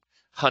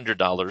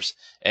 $4,500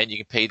 and you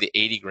can pay the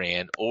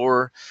 $80,000,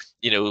 or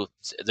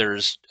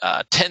there's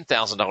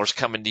 $10,000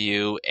 coming to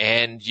you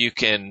and you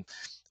can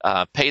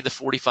pay the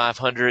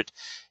 $4,500,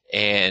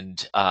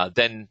 and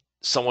then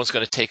someone's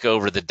going to take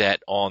over the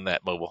debt on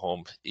that mobile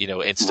home,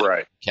 instead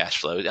of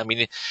cash flow. I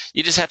mean,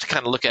 you just have to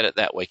kind of look at it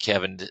that way,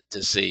 Kevin,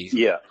 to see.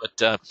 Yeah.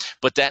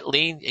 But that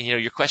lien,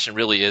 your question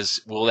really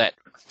is, will that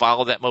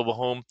follow that mobile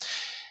home?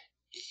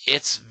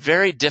 It's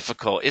very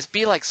difficult. It'd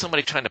be like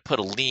somebody trying to put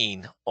a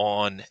lien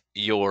on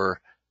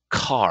your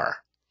car.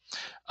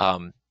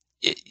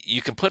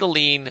 You can put a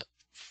lien.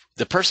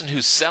 The person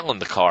who's selling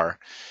the car,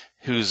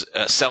 who's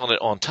selling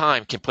it on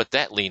time, can put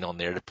that lien on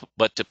there.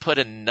 But to put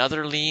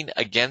another lien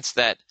against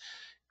that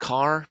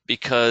car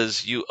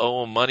because you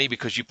owe them money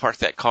because you parked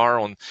that car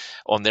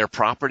on their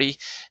property,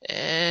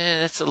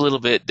 that's a little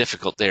bit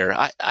difficult there.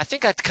 I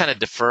think I'd kind of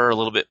defer a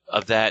little bit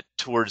of that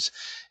towards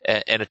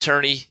an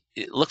attorney.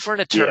 Look for an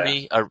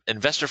attorney, an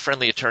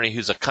investor-friendly attorney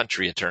who's a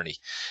country attorney.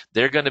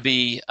 They're going to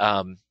be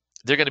a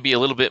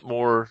little bit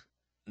more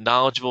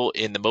knowledgeable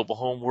in the mobile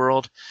home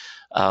world.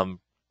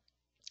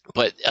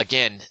 But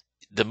again,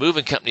 the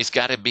moving company's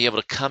got to be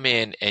able to come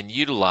in and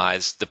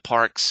utilize the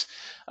park's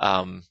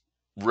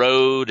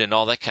road and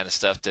all that kind of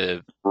stuff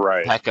to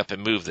pack up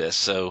and move this.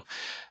 So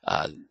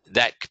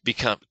that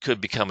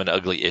could become an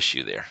ugly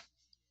issue there.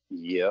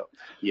 Yep.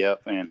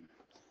 And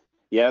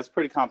it's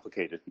pretty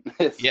complicated.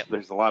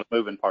 There's a lot of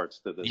moving parts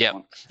to this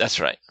one. That's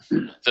right.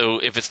 So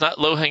if it's not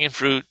low-hanging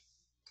fruit,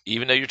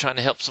 even though you're trying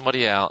to help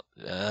somebody out,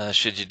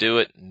 should you do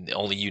it?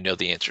 Only you know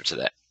the answer to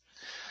that.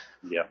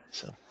 Yeah.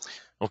 So,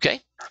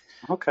 okay.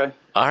 Okay.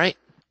 All right.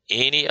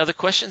 Any other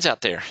questions out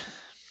there?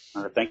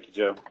 All right. Thank you,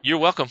 Joe. You're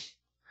welcome.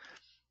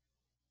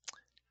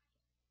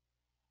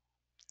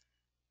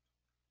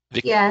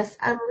 Yes,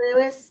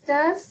 Lewis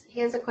does. He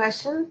has a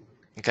question.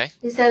 Okay.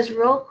 He says,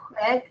 real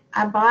quick,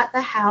 I bought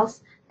the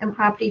house and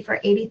property for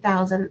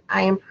 80,000.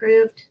 I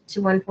improved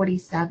to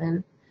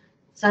 147.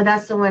 So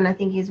that's the one I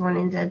think he's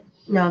wanting to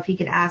know if he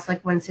could ask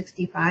like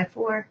 165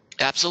 for.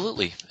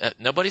 Absolutely.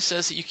 Nobody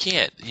says that you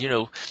can't.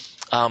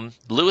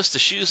 Lewis, the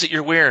shoes that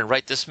you're wearing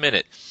right this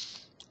minute,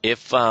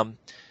 if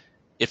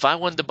I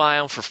wanted to buy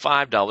them for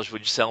 $5,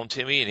 would you sell them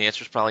to me? And the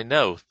answer is probably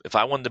no. If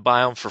I wanted to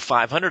buy them for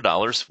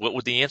 $500, what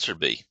would the answer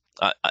be?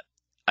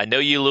 I know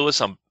you,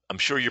 Lewis. I'm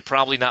sure you're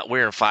probably not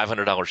wearing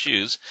 $500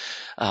 shoes.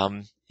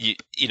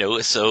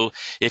 So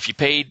if you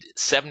paid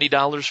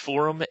 $70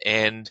 for them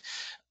and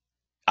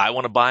I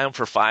want to buy them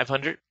for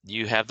 $500,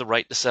 you have the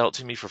right to sell it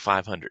to me for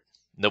 $500.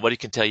 Nobody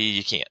can tell you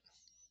you can't.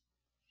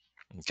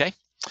 Okay.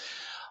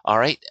 All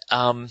right.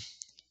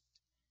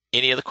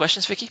 Any other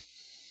questions, Vicki?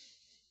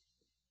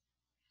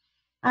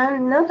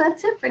 No,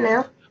 that's it for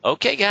now.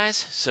 Okay, guys.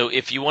 So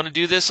if you want to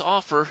do this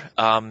offer,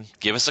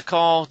 give us a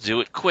call.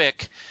 Do it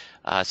quick.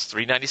 It's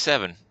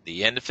 $397.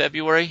 The end of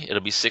February,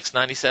 it'll be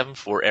 $697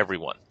 for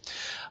everyone.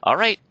 All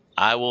right.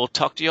 I will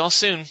talk to you all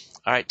soon.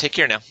 All right. Take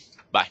care now.